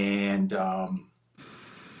 and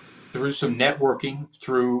through some networking,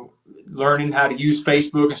 through learning how to use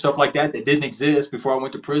Facebook and stuff like that didn't exist before I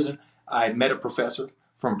went to prison. I met a professor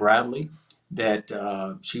from Bradley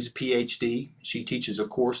that she's a PhD. She teaches a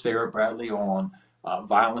course there at Bradley on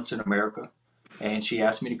violence in America. And she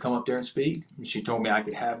asked me to come up there and speak. She told me I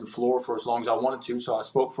could have the floor for as long as I wanted to. So I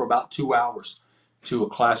spoke for about 2 hours to a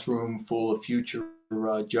classroom full of future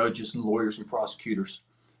judges and lawyers and prosecutors.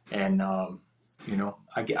 And,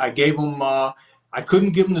 I gave them, I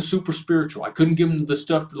couldn't give them the super spiritual. I couldn't give them the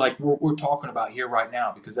stuff that, like we're talking about here right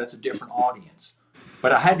now, because that's a different audience.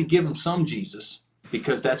 But I had to give them some Jesus,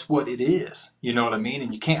 because that's what it is. You know what I mean?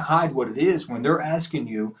 And you can't hide what it is when they're asking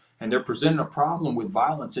you and they're presenting a problem with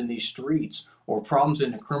violence in these streets or problems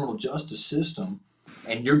in the criminal justice system,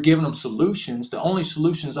 and you're giving them solutions. The only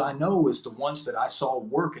solutions I know is the ones that I saw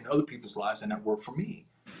work in other people's lives and that work for me.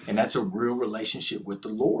 And that's a real relationship with the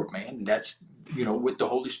Lord, man. And that's, with the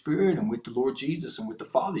Holy Spirit and with the Lord Jesus and with the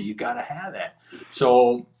Father. You got to have that.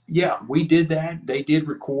 So, yeah, we did that. They did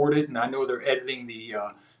record it, and I know they're editing the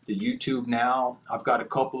YouTube now. I've got a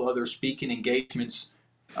couple other speaking engagements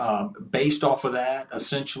based off of that.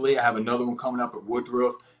 Essentially, I have another one coming up at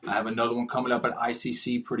Woodruff. I have another one coming up at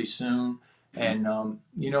ICC pretty soon. And,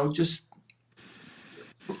 just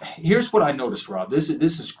here's what I noticed, Rob. This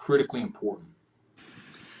is critically important.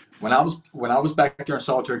 When I was back there in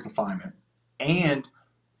solitary confinement, and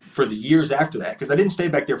for the years after that, because I didn't stay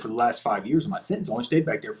back there for the last 5 years of my sentence. I only stayed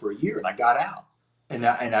back there for a year, and I got out. And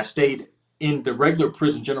I stayed in the regular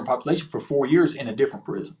prison general population for 4 years in a different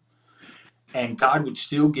prison. And God would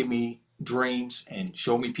still give me dreams and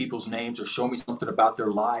show me people's names or show me something about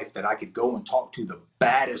their life that I could go and talk to the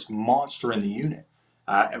baddest monster in the unit.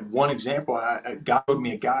 One example, God showed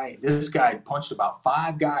me a guy. This guy had punched about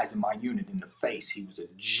 5 guys in my unit in the face. He was a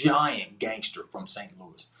giant gangster from St.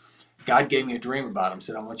 Louis. God gave me a dream about him,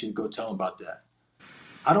 said, I want you to go tell him about that.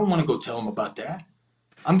 I don't want to go tell him about that.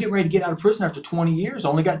 I'm getting ready to get out of prison after 20 years. I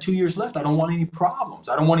only got 2 years left. I don't want any problems.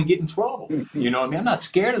 I don't want to get in trouble. You know what I mean? I'm not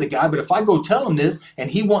scared of the guy, but if I go tell him this and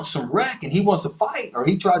he wants some wreck and he wants to fight or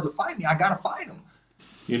he tries to fight me, I got to fight him.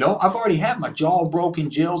 I've already had my jaw broken,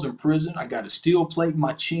 jails in prison. I got a steel plate in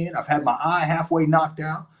my chin. I've had my eye halfway knocked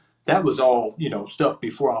out. That was all, stuff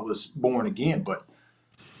before I was born again. But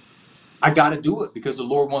I got to do it because the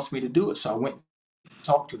Lord wants me to do it. So I went and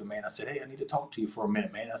talked to the man. I said, hey, I need to talk to you for a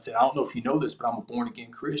minute, man. I said, I don't know if you know this, but I'm a born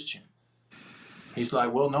again Christian. He's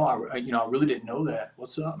like, well, no, I really didn't know that.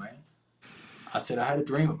 What's up, man? I said, I had a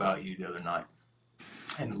dream about you the other night.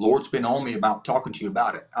 And the Lord's been on me about talking to you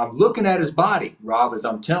about it. I'm looking at his body, Rob, as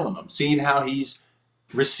I'm telling him, seeing how he's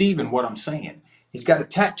receiving what I'm saying. He's got a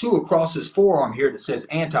tattoo across his forearm here that says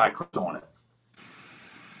Antichrist on it.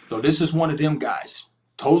 So this is one of them guys,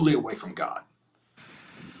 totally away from God.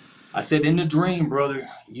 I said, in the dream, brother,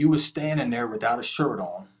 you was standing there without a shirt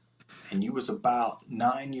on, and you was about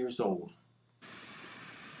 9 years old,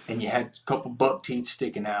 and you had a couple buck teeth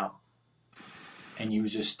sticking out, and you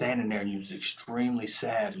was just standing there, and you was extremely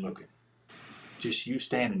sad looking. Just you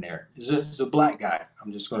standing there. This is a black guy.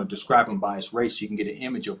 I'm just going to describe him by his race so you can get an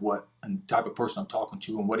image of what type of person I'm talking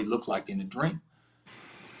to and what he looked like in the dream.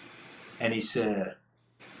 And he said,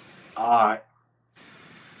 all right.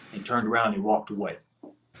 And he turned around and he walked away.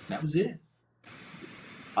 And that was it.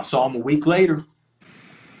 I saw him a week later.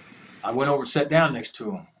 I went over and sat down next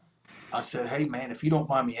to him. I said, hey, man, if you don't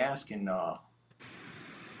mind me asking,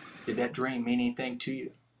 did that dream mean anything to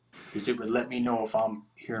you? Because it would let me know if I'm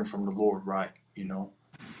hearing from the Lord right, you know.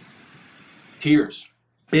 Tears,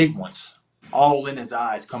 big ones, all in his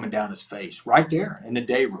eyes coming down his face, right there in the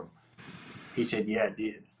day room. He said, yeah, it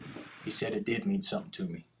did. He said it did mean something to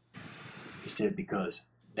me. He said, because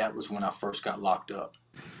that was when I first got locked up.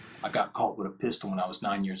 I got caught with a pistol when I was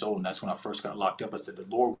 9 years old, and that's when I first got locked up. I said, the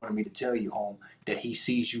Lord wanted me to tell you, home, that he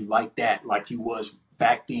sees you like that, like you was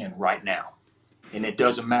back then, right now. And it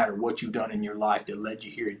doesn't matter what you've done in your life that led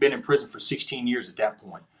you here. He'd been in prison for 16 years at that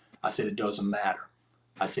point. I said, it doesn't matter.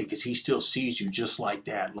 I said, because he still sees you just like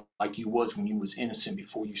that, like you was when you was innocent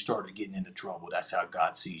before you started getting into trouble. That's how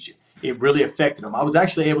God sees you. It really affected him. I was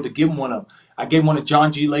actually able to give him I gave him one of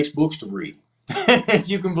John G. Lake's books to read, if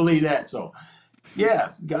you can believe that. So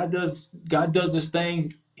yeah, God does his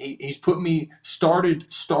thing. He's put me started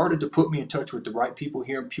to put me in touch with the right people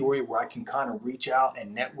here in Peoria where I can kind of reach out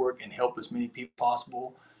and network and help as many people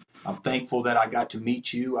possible. I'm thankful that I got to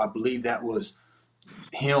meet you. I believe that was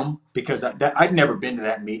him because I'd never been to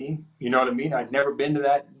that meeting. You know what I mean? I'd never been to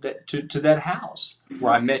that house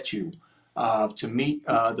where I met you, to meet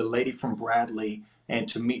the lady from Bradley and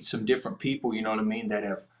to meet some different people. You know what I mean? That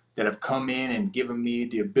have come in and given me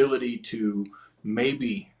the ability to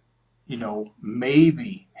maybe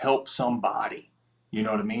maybe help somebody. You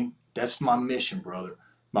know what I mean? That's my mission, brother.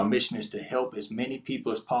 My mission is to help as many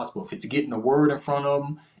people as possible. If it's getting the word in front of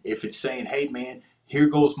them, if it's saying, hey, man, here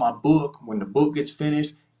goes my book. When the book gets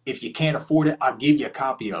finished, if you can't afford it, I'll give you a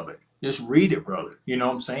copy of it. Just read it, brother. You know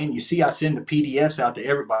what I'm saying? You see, I send the PDFs out to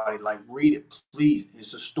everybody. Like, read it, please.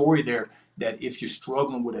 It's a story there that if you're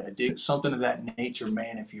struggling with an addiction, something of that nature,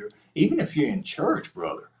 man, even if you're in church,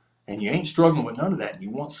 brother, and you ain't struggling with none of that, and you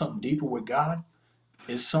want something deeper with God,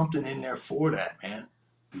 there's something in there for that, man.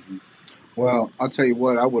 Mm-hmm. Well, I'll tell you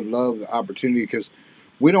what, I would love the opportunity because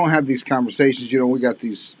we don't have these conversations. You know, we got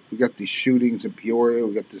these shootings in Peoria.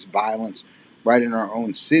 We got this violence right in our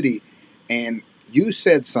own city, and you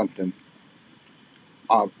said something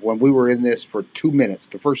when we were in this for 2 minutes.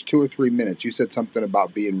 The first 2 or 3 minutes, you said something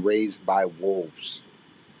about being raised by wolves.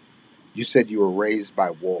 You said you were raised by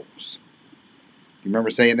wolves. You remember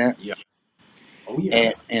saying that? Yeah. Oh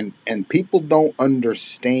yeah. And people don't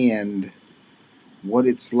understand what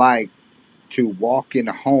it's like to walk in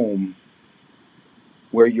a home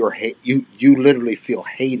where you literally feel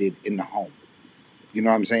hated in the home. You know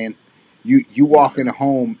what I'm saying? You Yeah. walk in a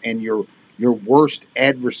home and your worst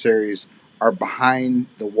adversaries are behind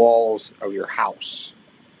the walls of your house.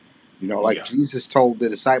 You know, like Yeah. Jesus told the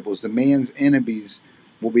disciples, the man's enemies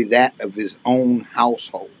will be that of his own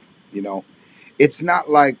household. You know, it's not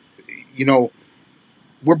like, you know,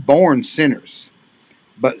 we're born sinners,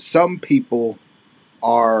 but some people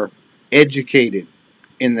are educated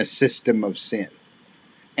in the system of sin,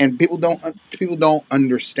 and people don't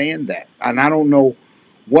understand that, and I don't know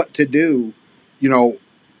what to do. You know,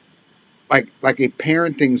 like a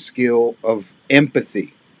parenting skill of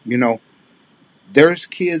empathy. You know, there's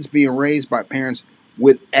kids being raised by parents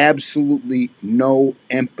with absolutely no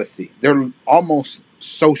empathy. They're almost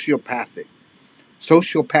sociopathic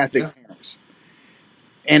Yeah. parents,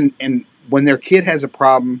 and when their kid has a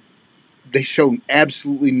problem, they show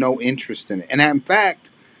absolutely no interest in it. And in fact,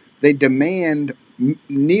 they demand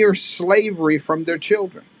near slavery from their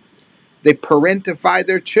children. They parentify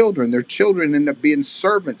their children. Their children end up being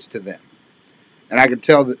servants to them. And I can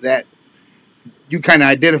tell that you kind of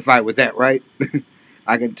identify with that, right?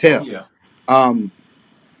 I can Oh tell. yeah. Um,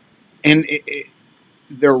 and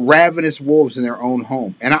they're ravenous wolves in their own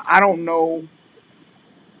home. And I don't know.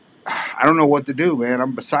 I don't know what to do, man.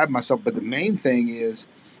 I'm beside myself. But the main thing is,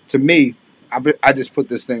 to me, I just put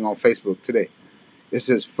this thing on Facebook today. It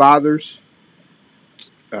says, "Fathers,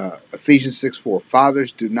 Ephesians 6:4.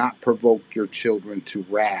 Fathers, do not provoke your children to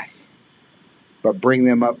wrath, but bring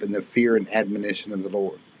them up in the fear and admonition of the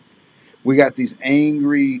Lord." We got these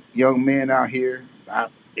angry young men out here.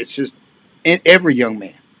 It's just in every young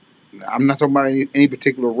man. I'm not talking about any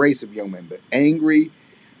particular race of young men, but angry,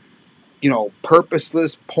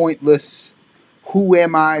 purposeless, pointless, who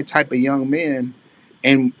am I type of young men.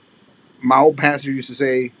 And my old pastor used to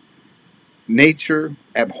say, nature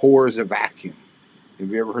abhors a vacuum. Have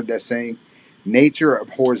you ever heard that saying? Nature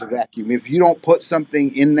abhors a vacuum. If you don't put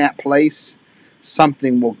something in that place,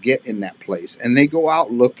 something will get in that place. And they go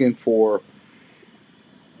out looking for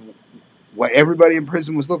what everybody in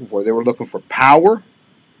prison was looking for. They were looking for power,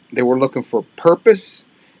 they were looking for purpose,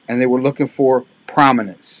 and they were looking for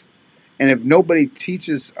prominence. And if nobody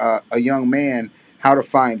teaches a young man how to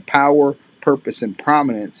find power, purpose, and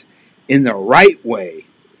prominence in the right way,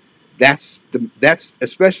 that's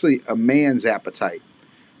especially a man's appetite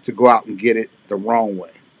to go out and get it the wrong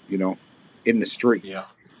way, you know, in the street. Yeah.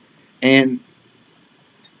 And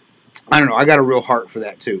I don't know, I got a real heart for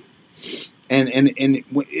that too. And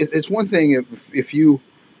it's one thing if you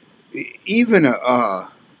even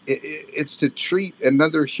it's to treat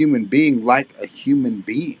another human being like a human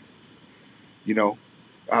being. You know,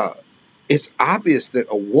 uh, it's obvious that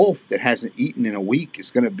a wolf that hasn't eaten in a week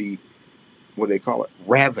is going to be what do they call it,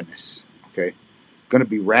 ravenous. Okay, going to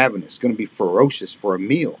be ravenous, going to be ferocious for a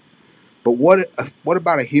meal. But what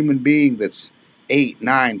about a human being that's 8,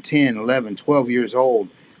 9, 10, 11, 12 years old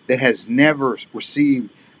that has never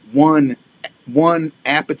received one one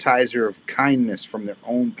appetizer of kindness from their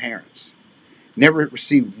own parents, never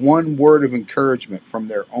received one word of encouragement from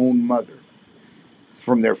their own mother,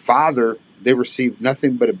 from their father they received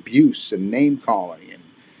nothing but abuse and name calling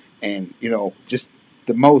and just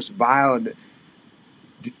the most violent.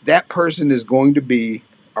 That person is going to be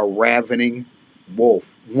a ravening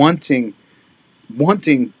wolf, wanting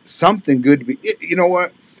something good to be. You know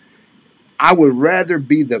what? I would rather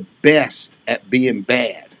be the best at being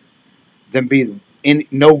bad than be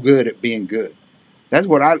no good at being good. That's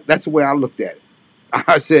the way I looked at it.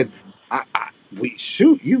 I said, we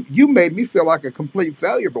shoot you made me feel like a complete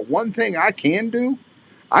failure. But one thing I can do,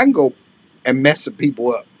 I can go and mess some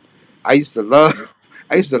people up. I used to love,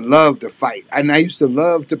 I used to love to fight, and I used to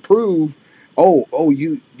love to prove.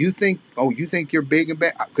 You think you're big and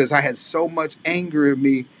bad because I had so much anger in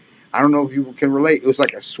me. I don't know if you can relate. It was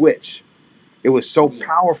like a switch. It was so Oh, yeah.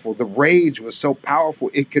 powerful. The rage was so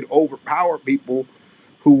powerful. It could overpower people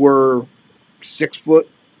who were 6 foot,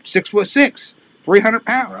 6'6", 300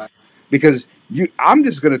 pounds. Right. Because I'm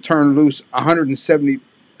just going to turn loose 170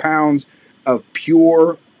 pounds of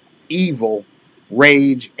pure evil,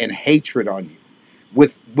 rage, and hatred on you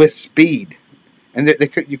with speed, and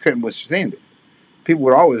you couldn't withstand it. People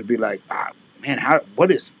would always be like, man,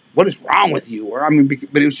 what is wrong with you? Or I mean,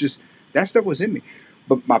 but it was just that stuff was in me.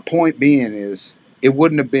 But my point being is, it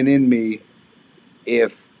wouldn't have been in me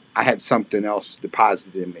if I had something else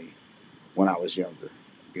deposited in me when I was younger.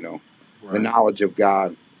 You know, the Right. knowledge of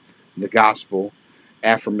God, the gospel,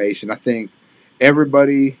 affirmation. I think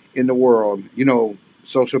everybody in the world,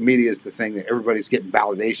 social media is the thing that everybody's getting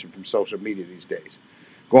validation from social media these days,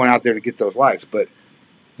 going out there to get those likes. But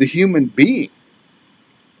the human being,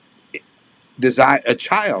 a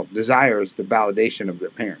child desires the validation of their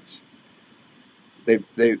parents. They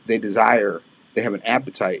desire, they have an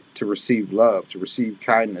appetite to receive love, to receive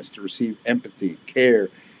kindness, to receive empathy, care,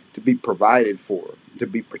 to be provided for, to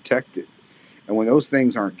be protected. And when those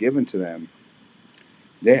things aren't given to them,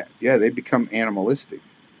 yeah, they become animalistic.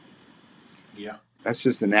 Yeah. That's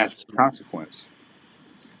just the natural Absolutely. consequence.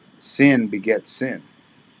 Sin begets sin.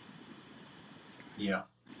 Yeah.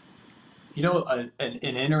 You know, an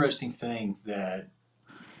interesting thing that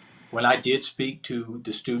when I did speak to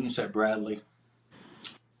the students at Bradley,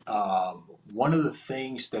 one of the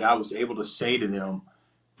things that I was able to say to them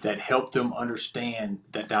that helped them understand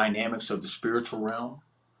the dynamics of the spiritual realm,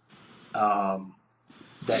 um,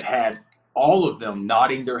 that had all of them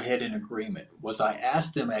nodding their head in agreement, was I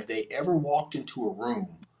asked them, had they ever walked into a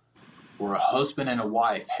room where a husband and a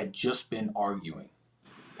wife had just been arguing?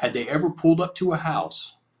 Had they ever pulled up to a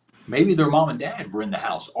house? Maybe their mom and dad were in the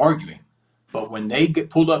house arguing, but when they get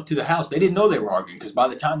pulled up to the house, they didn't know they were arguing because by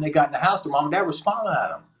the time they got in the house, their mom and dad were smiling at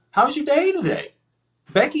them. How's your day today?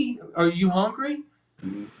 Becky, are you hungry?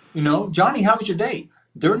 Mm-hmm. Johnny, how was your day?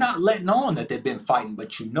 They're not letting on that they've been fighting,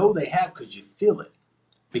 but you know they have because you feel it,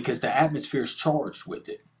 because the atmosphere is charged with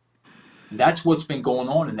it. And that's what's been going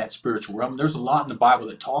on in that spiritual realm. There's a lot in the Bible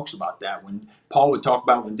that talks about that. When Paul would talk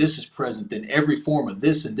about when this is present, then every form of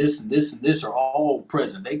this and this and this and this are all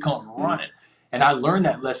present. They come Mm-hmm. running. And I learned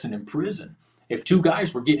that lesson in prison. If two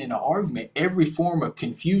guys were getting in an argument, every form of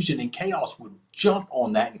confusion and chaos would jump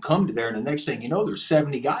on that and come to there. And the next thing you know, there's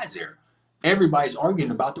 70 guys there. Everybody's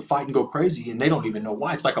arguing about to fight and go crazy, and they don't even know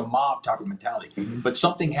why. It's like a mob type of mentality. Mm-hmm. But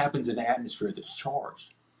something happens in the atmosphere that's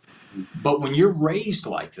charged. But when you're raised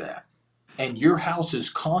like that, and your house is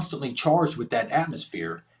constantly charged with that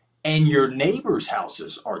atmosphere, and your neighbors'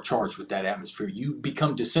 houses are charged with that atmosphere, you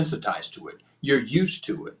become desensitized to it. You're used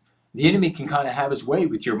to it. The enemy can kind of have his way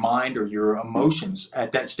with your mind or your emotions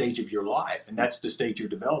at that stage of your life, and that's the stage you're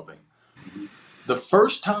developing. The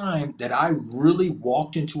first time that I really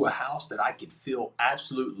walked into a house that I could feel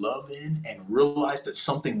absolute love in and realized that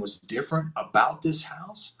something was different about this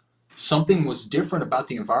house, something was different about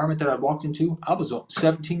the environment that I walked into, I was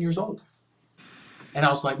 17 years old. And I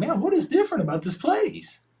was like, man, what is different about this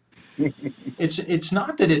place? It's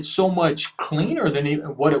not that it's so much cleaner than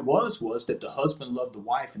what it was that the husband loved the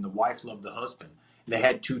wife and the wife loved the husband. They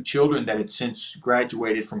had two children that had since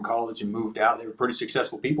graduated from college and moved out. They were pretty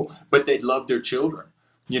successful people, but they loved their children.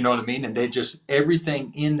 You know what I mean? And they just,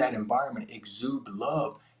 everything in that environment exuded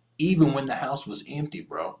love, even when the house was empty,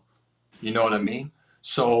 bro. You know what I mean?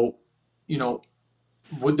 So, you know,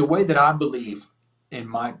 with the way that I believe in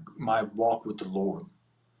my walk with the Lord,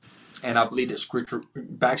 and I believe that scripture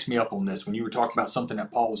backs me up on this. When you were talking about something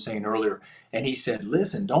that Paul was saying earlier, and he said,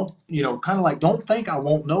 "Listen, don't kind of like don't think I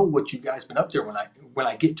won't know what you guys been up there when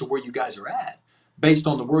I get to where you guys are at, based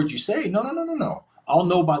on the words you say. No, no, no, no, no. I'll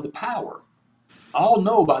know by the power. I'll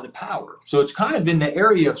know by the power." So it's kind of in the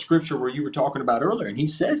area of scripture where you were talking about earlier, and he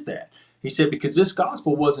says that. He said because this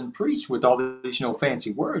gospel wasn't preached with all these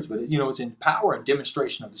fancy words, but it's in power and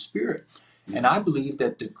demonstration of the Spirit. And I believe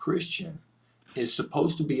that the Christian is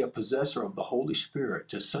supposed to be a possessor of the Holy Spirit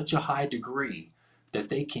to such a high degree that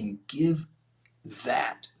they can give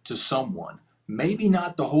that to someone. Maybe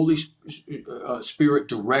not the Holy Spirit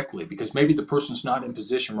directly, because maybe the person's not in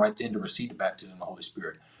position right then to receive the baptism of the Holy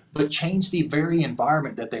Spirit, but change the very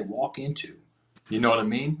environment that they walk into. You know what I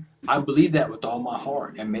mean? I believe that with all my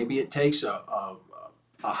heart. And maybe it takes a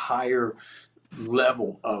higher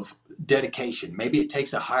level of dedication. Maybe it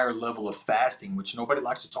takes a higher level of fasting, which nobody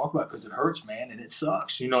likes to talk about because it hurts, man, and it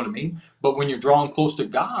sucks. You know what I mean? But when you're drawing close to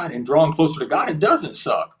God and drawing closer to God, it doesn't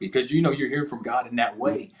suck because you're hearing from God in that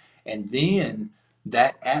way. And then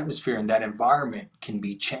that atmosphere and that environment can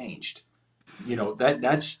be changed.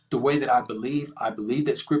 That's the way that I believe. I believe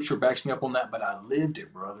that scripture backs me up on that, but I lived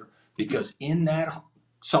it, brother, because in that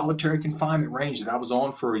solitary confinement range that I was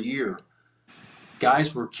on for a year,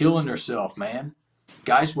 guys were killing themselves, man.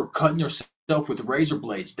 Guys were cutting themselves with razor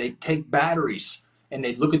blades. They'd take batteries and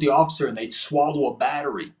they'd look at the officer and they'd swallow a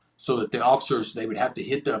battery so that the officers, they would have to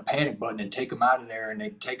hit the panic button and take them out of there, and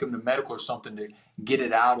they'd take them to medical or something to get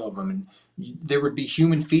it out of them. And there would be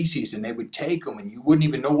human feces and they would take them and you wouldn't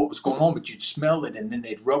even know what was going on, but you'd smell it, and then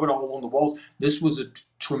they'd rub it all on the walls. This was a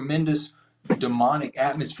tremendous demonic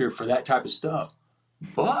atmosphere for that type of stuff.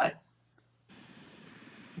 But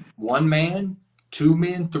one man, two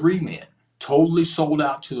men, three men, totally sold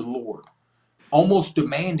out to the Lord, almost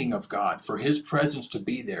demanding of God for his presence to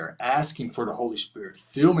be there, asking for the Holy Spirit.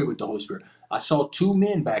 Fill me with the Holy Spirit. I saw two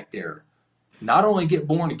men back there not only get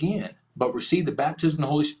born again, but receive the baptism of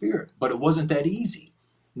the Holy Spirit. But it wasn't that easy.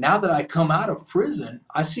 Now that I come out of prison,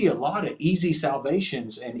 I see a lot of easy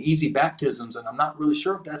salvations and easy baptisms, and I'm not really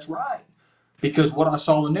sure if that's right, because what I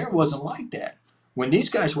saw in there wasn't like that. When these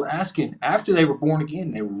guys were asking, after they were born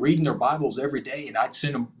again, they were reading their Bibles every day, and I'd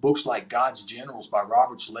send them books like God's Generals by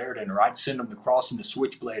Robert Sheridan, or I'd send them The Cross and the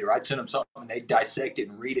Switchblade, or I'd send them something and they'd dissect it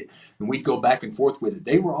and read it, and we'd go back and forth with it.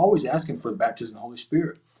 They were always asking for the baptism of the Holy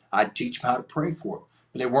Spirit. I'd teach them how to pray for it,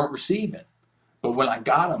 but they weren't receiving. But when I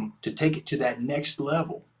got them to take it to that next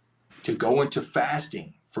level, to go into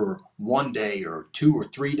fasting for 1 day or 2 or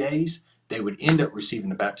 3 days, they would end up receiving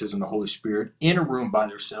the baptism of the Holy Spirit in a room by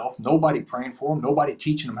themselves, nobody praying for them, nobody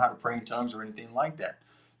teaching them how to pray in tongues or anything like that.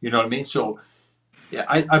 You know what I mean? So, yeah,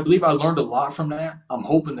 I believe I learned a lot from that. I'm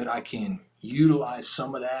hoping that I can utilize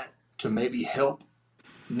some of that to maybe help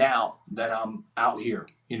now that I'm out here,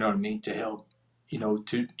 you know what I mean, to help,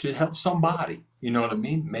 to help somebody, you know what I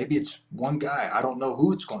mean? Maybe it's one guy. I don't know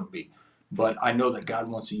who it's going to be, but I know that God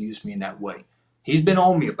wants to use me in that way. He's been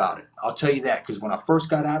on me about it. I'll tell you that, because when I first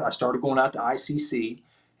got out, I started going out to ICC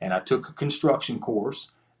and I took a construction course,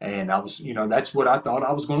 and I was, that's what I thought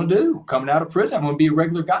I was going to do. Coming out of prison, I'm going to be a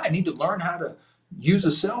regular guy. I need to learn how to use a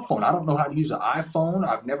cell phone. I don't know how to use an iPhone.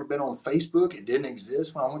 I've never been on Facebook. It didn't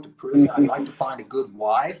exist when I went to prison. I'd like to find a good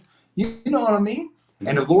wife. You know what I mean?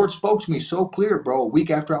 And the Lord spoke to me so clear, bro. A week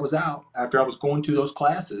after I was out, after I was going to those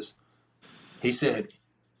classes, He said,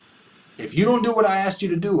 if you don't do what I asked you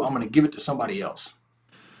to do, I'm going to give it to somebody else.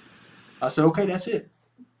 I said, okay, that's it.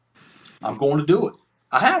 I'm going to do it.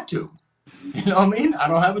 I have to. You know what I mean? I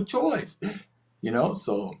don't have a choice.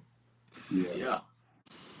 So Yeah. Yeah.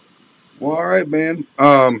 Well, all right, man.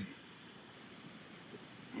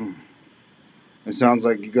 It sounds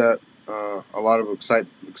like you got a lot of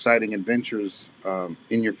exciting adventures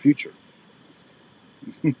in your future.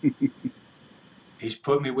 He's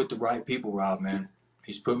put me with the right people, Rob, man.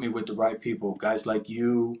 He's put me with the right people. Guys like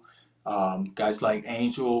you, guys like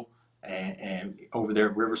Angel, and over there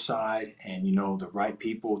at Riverside, and the right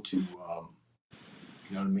people to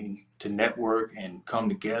you know what I mean, to network and come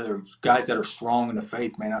together. Guys that are strong in the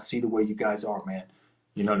faith, man. I see the way you guys are, man.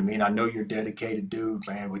 You know what I mean? I know you're a dedicated dude,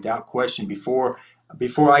 man, without question. Before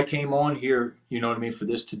I came on here, you know what I mean, for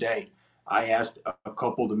this today, I asked a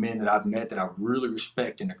couple of the men that I've met that I really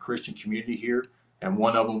respect in the Christian community here, and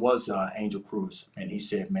one of them was Angel Cruz, and he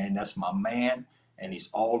said, "Man, that's my man, and he's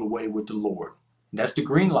all the way with the Lord." And that's the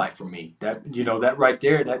green light for me. That right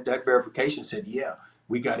there, that verification said, "Yeah,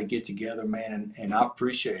 we got to get together, man," and I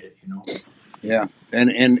appreciate it. Yeah, and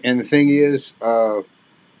the thing is,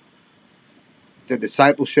 the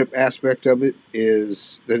discipleship aspect of it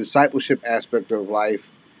is the discipleship aspect of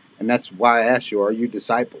life, and that's why I asked you, are you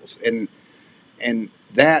disciples? And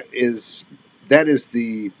that is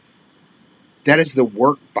the that is the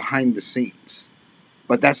work behind the scenes,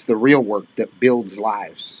 but that's the real work that builds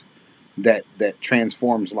lives, that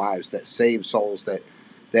transforms lives, that saves souls,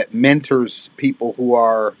 that mentors people who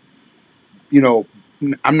are, you know,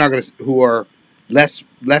 I'm not gonna who are less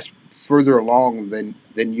further along than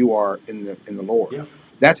you are in the Lord. Yeah,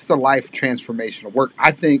 That's the life transformational work.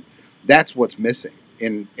 I think that's what's missing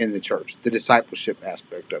in the church, the discipleship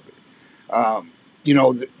aspect of it.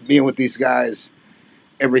 Being with these guys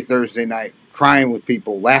every Thursday night, crying with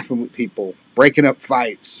people, laughing with people, breaking up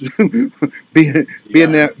fights, being yeah,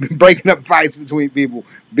 the breaking up fights between people,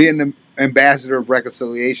 being the ambassador of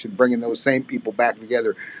reconciliation, bringing those same people back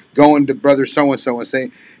together, going to brother so and so and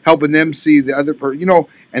saying, helping them see the other person,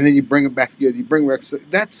 and then you bring them back together. You bring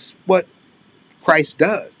That's what Christ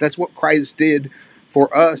does. That's what Christ did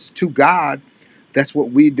for us to God. That's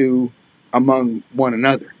what we do among one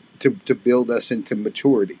another to build us into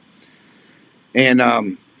maturity. And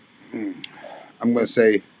I'm going to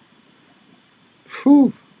say,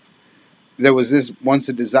 whew, there was this once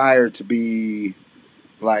a desire to be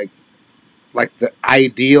like the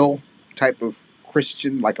ideal type of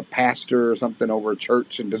Christian, like a pastor or something over a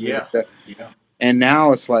church and da, da, yeah, da. yeah, And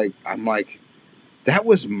now it's like I'm like that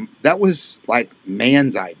was like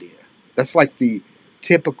man's idea. That's like the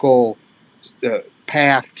typical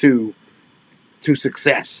path to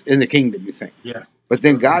success in the kingdom. You think, yeah. but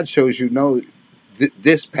then Certainly. God shows you no,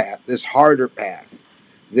 this path, this harder path,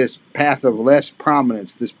 this path of less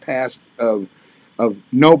prominence, this path of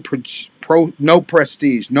no prestige,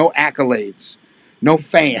 no accolades, no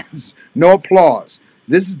fans, no applause.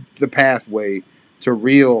 This is the pathway to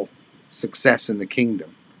real success in the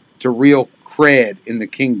kingdom, to real cred in the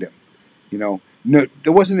kingdom. No,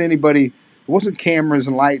 there wasn't anybody, there wasn't cameras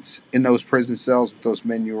and lights in those prison cells with those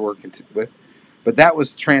men you were working with, but that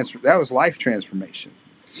was that was life transformation.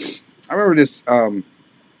 I remember this,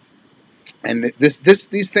 and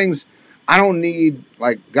these things. I don't need,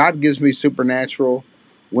 like, God gives me supernatural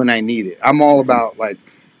when I need it. I'm all about, like,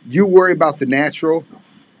 you worry about the natural,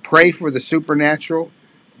 pray for the supernatural,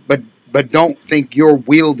 but don't think you're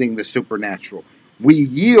wielding the supernatural. We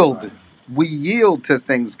yield Right. we yield to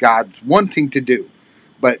things God's wanting to do,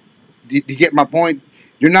 but do you get my point?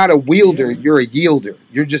 You're not a Yeah. wielder, you're a yielder.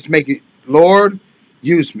 You're just making, Lord,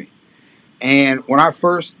 use me. And when I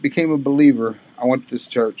first became a believer, I went to this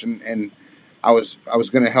church, and I was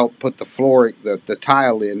going to help put the floor, the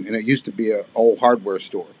tile in, and it used to be an old hardware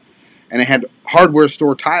store, and it had hardware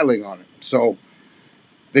store tiling on it. So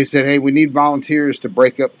they said, "Hey, we need volunteers to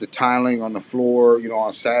break up the tiling on the floor,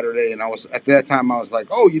 on Saturday." And I was, at that time, I was like,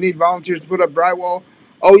 "Oh, you need volunteers to put up drywall?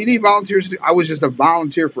 Oh, you need volunteers I was just a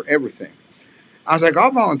volunteer for everything. I was like,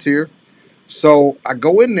 "I'll volunteer." So I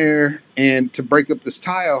go in there and to break up this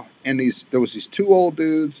tile, and there was these two old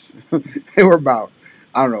dudes. They were about,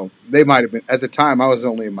 I don't know, they might have been, at the time I was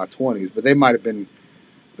only in my 20s, but they might have been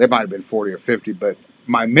 40 or 50, but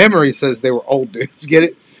my memory says they were old dudes. Get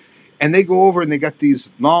it? And they go over and they got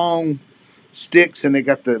these long sticks, and they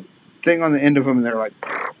got the thing on the end of them, and they're like,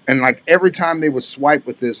 and like every time they would swipe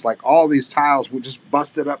with this, like all these tiles would just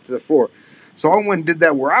bust it up to the floor. So I went and did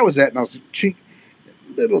that where I was at, and I was chink,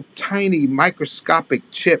 little tiny microscopic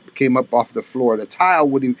chip came up off the floor. The tile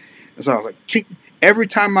wouldn't. And so I was like, chink. Every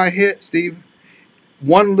time I hit, Steve,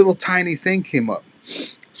 one little tiny thing came up.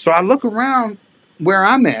 So I look around where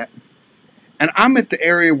I'm at, and I'm at the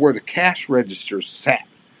area where the cash registers sat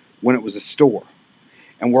when it was a store,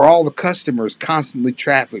 and where all the customers constantly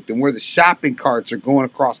trafficked, and where the shopping carts are going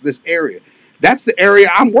across this area. That's the area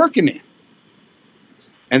I'm working in.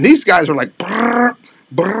 And these guys are like, brrr,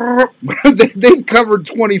 brrr. They've covered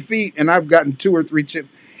 20 feet, and I've gotten 2 or 3 chips.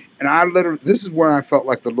 And I literally, this is where I felt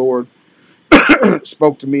like the Lord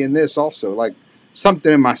spoke to me in this also. Like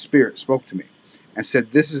something in my spirit spoke to me and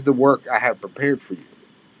said, "This is the work I have prepared for you."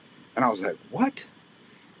 And I was like, "What?"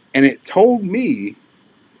 And it told me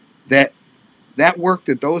that that work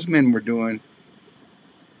that those men were doing,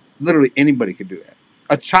 literally anybody could do that.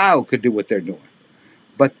 A child could do what they're doing.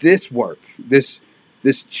 But this work, this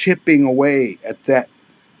chipping away at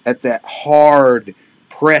that hard,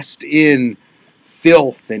 pressed in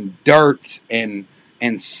filth and dirt and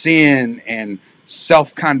sin and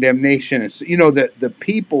self condemnation, and the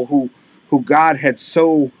people who God had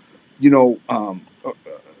so, you know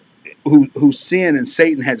who sin and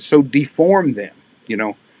Satan had so deformed them,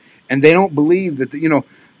 and they don't believe that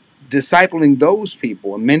discipling those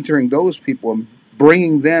people and mentoring those people and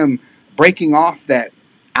bringing them, breaking off that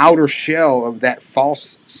outer shell of that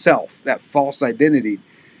false self, that false identity,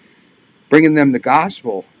 bringing them the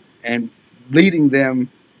gospel and leading them,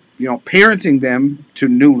 parenting them to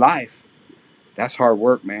new life. That's hard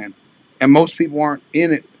work, man. And most people aren't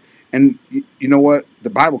in it. And you know what? The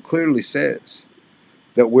Bible clearly says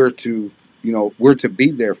that we're to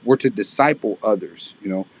be there. We're to disciple others,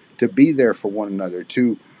 to be there for one another,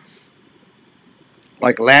 to,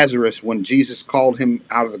 like Lazarus, when Jesus called him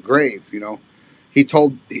out of the grave, he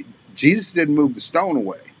told, Jesus didn't move the stone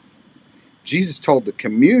away. Jesus told the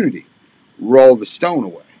community, roll the stone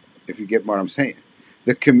away, if you get what I'm saying.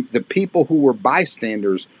 The people who were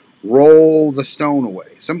bystanders, roll the stone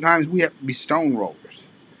away. Sometimes we have to be stone rollers.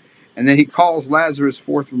 And then he calls Lazarus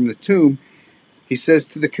forth from the tomb. He says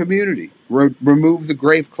to the community, remove the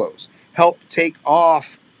grave clothes. Help take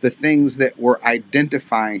off the things that were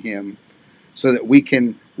identifying him so that we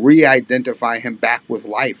can re-identify him back with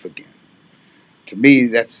life again. To me,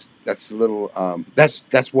 that's a little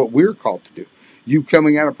that's what we're called to do. You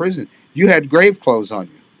coming out of prison, you had grave clothes on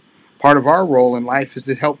you. Part of our role in life is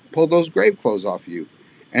to help pull those grave clothes off you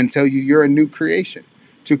and tell you you're a new creation.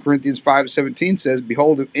 2 Corinthians 5:17 says,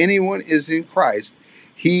 "Behold, if anyone is in Christ,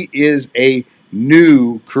 he is a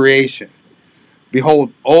new creation.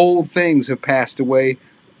 Behold, old things have passed away,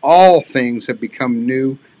 all things have become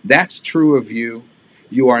new." That's true of you.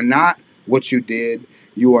 You are not what you did.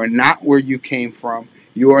 You are not where you came from.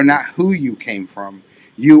 You are not who you came from.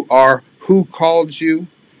 You are who called you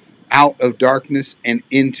out of darkness and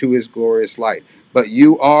into his glorious light. But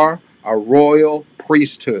you are a royal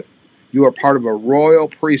priesthood. You are part of a royal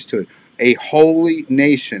priesthood, a holy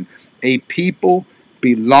nation, a people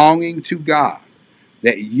belonging to God,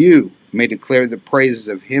 that you may declare the praises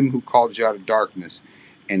of him who called you out of darkness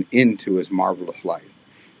and into his marvelous light.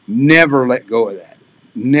 Never let go of that.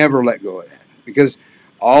 Never let go of that. Because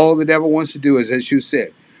all the devil wants to do is, as you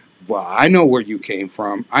said, well, I know where you came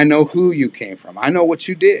from. I know who you came from. I know what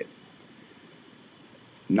you did.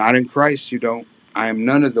 Not in Christ, you don't. I am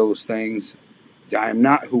none of those things. I am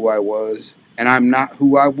not who I was, and I'm not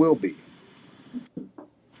who I will be.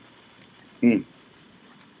 Mm,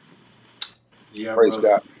 Yeah, praise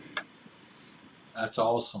brother. God. That's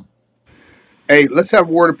awesome. Hey, let's have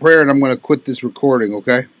a word of prayer, and I'm going to quit this recording,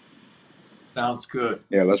 okay? Sounds good.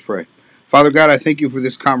 Yeah, let's pray. Father God, I thank you for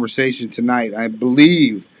this conversation tonight. I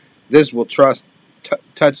believe this will touch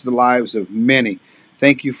the lives of many.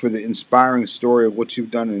 Thank you for the inspiring story of what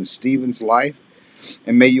you've done in Stephen's life,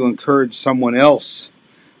 and may you encourage someone else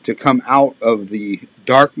to come out of the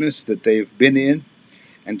darkness that they've been in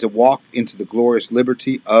and to walk into the glorious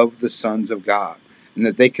liberty of the sons of God, and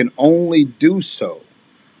that they can only do so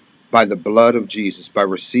by the blood of Jesus, by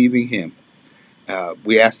receiving him.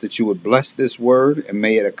 We ask that you would bless this word and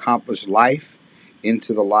may it accomplish life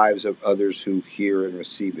into the lives of others who hear and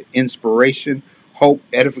receive it. Inspiration, hope,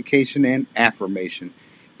 edification, and affirmation.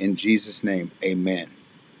 In Jesus' name, amen.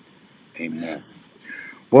 Amen. Man.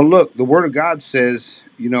 Well, look, the Word of God says,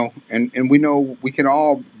 and we know we can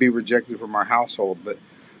all be rejected from our household, but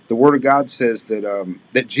the Word of God says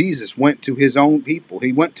that Jesus went to his own people.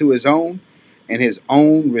 He went to his own, and his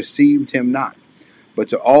own received him not. But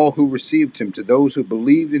to all who received him, to those who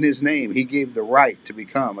believed in his name, he gave the right to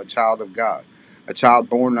become a child of God. A child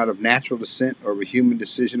born not of natural descent or of a human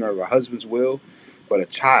decision or of a husband's will, but a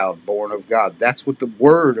child born of God. That's what the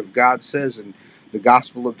Word of God says in the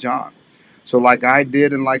Gospel of John. So like I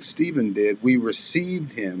did and like Stephen did, we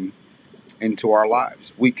received him into our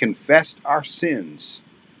lives. We confessed our sins.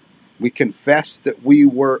 We confessed that we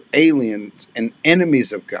were aliens and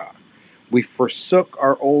enemies of God. We forsook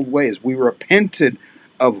our old ways. We repented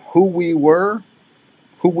of who we were,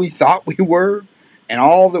 who we thought we were, and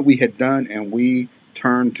all that we had done, and we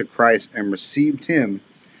turned to Christ and received him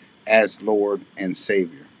as Lord and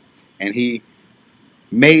Savior. and He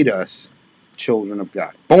made us children of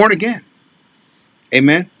God, born again.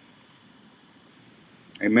 Amen.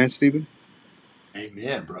 Amen, Stephen.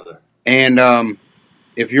 Amen, brother. And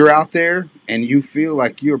if you're out there and you feel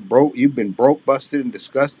like you're broke, you've been broke, busted, and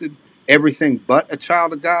disgusted, everything but a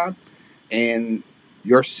child of God, and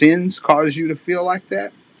your sins cause you to feel like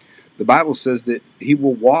that, the Bible says that He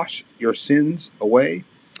will wash your sins away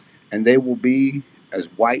and they will be as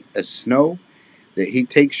white as snow. That He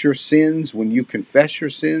takes your sins when you confess your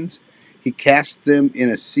sins, He casts them in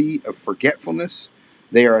a sea of forgetfulness.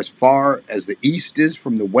 They are as far as the east is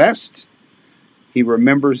from the west. He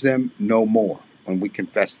remembers them no more when we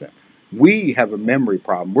confess them. We have a memory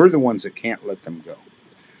problem. We're the ones that can't let them go.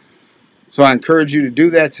 So I encourage you to do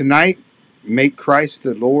that tonight. Make Christ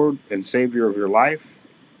the Lord and Savior of your life,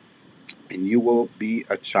 and you will be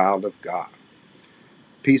a child of God.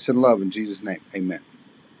 Peace and love in Jesus' name. Amen.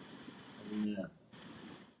 Amen.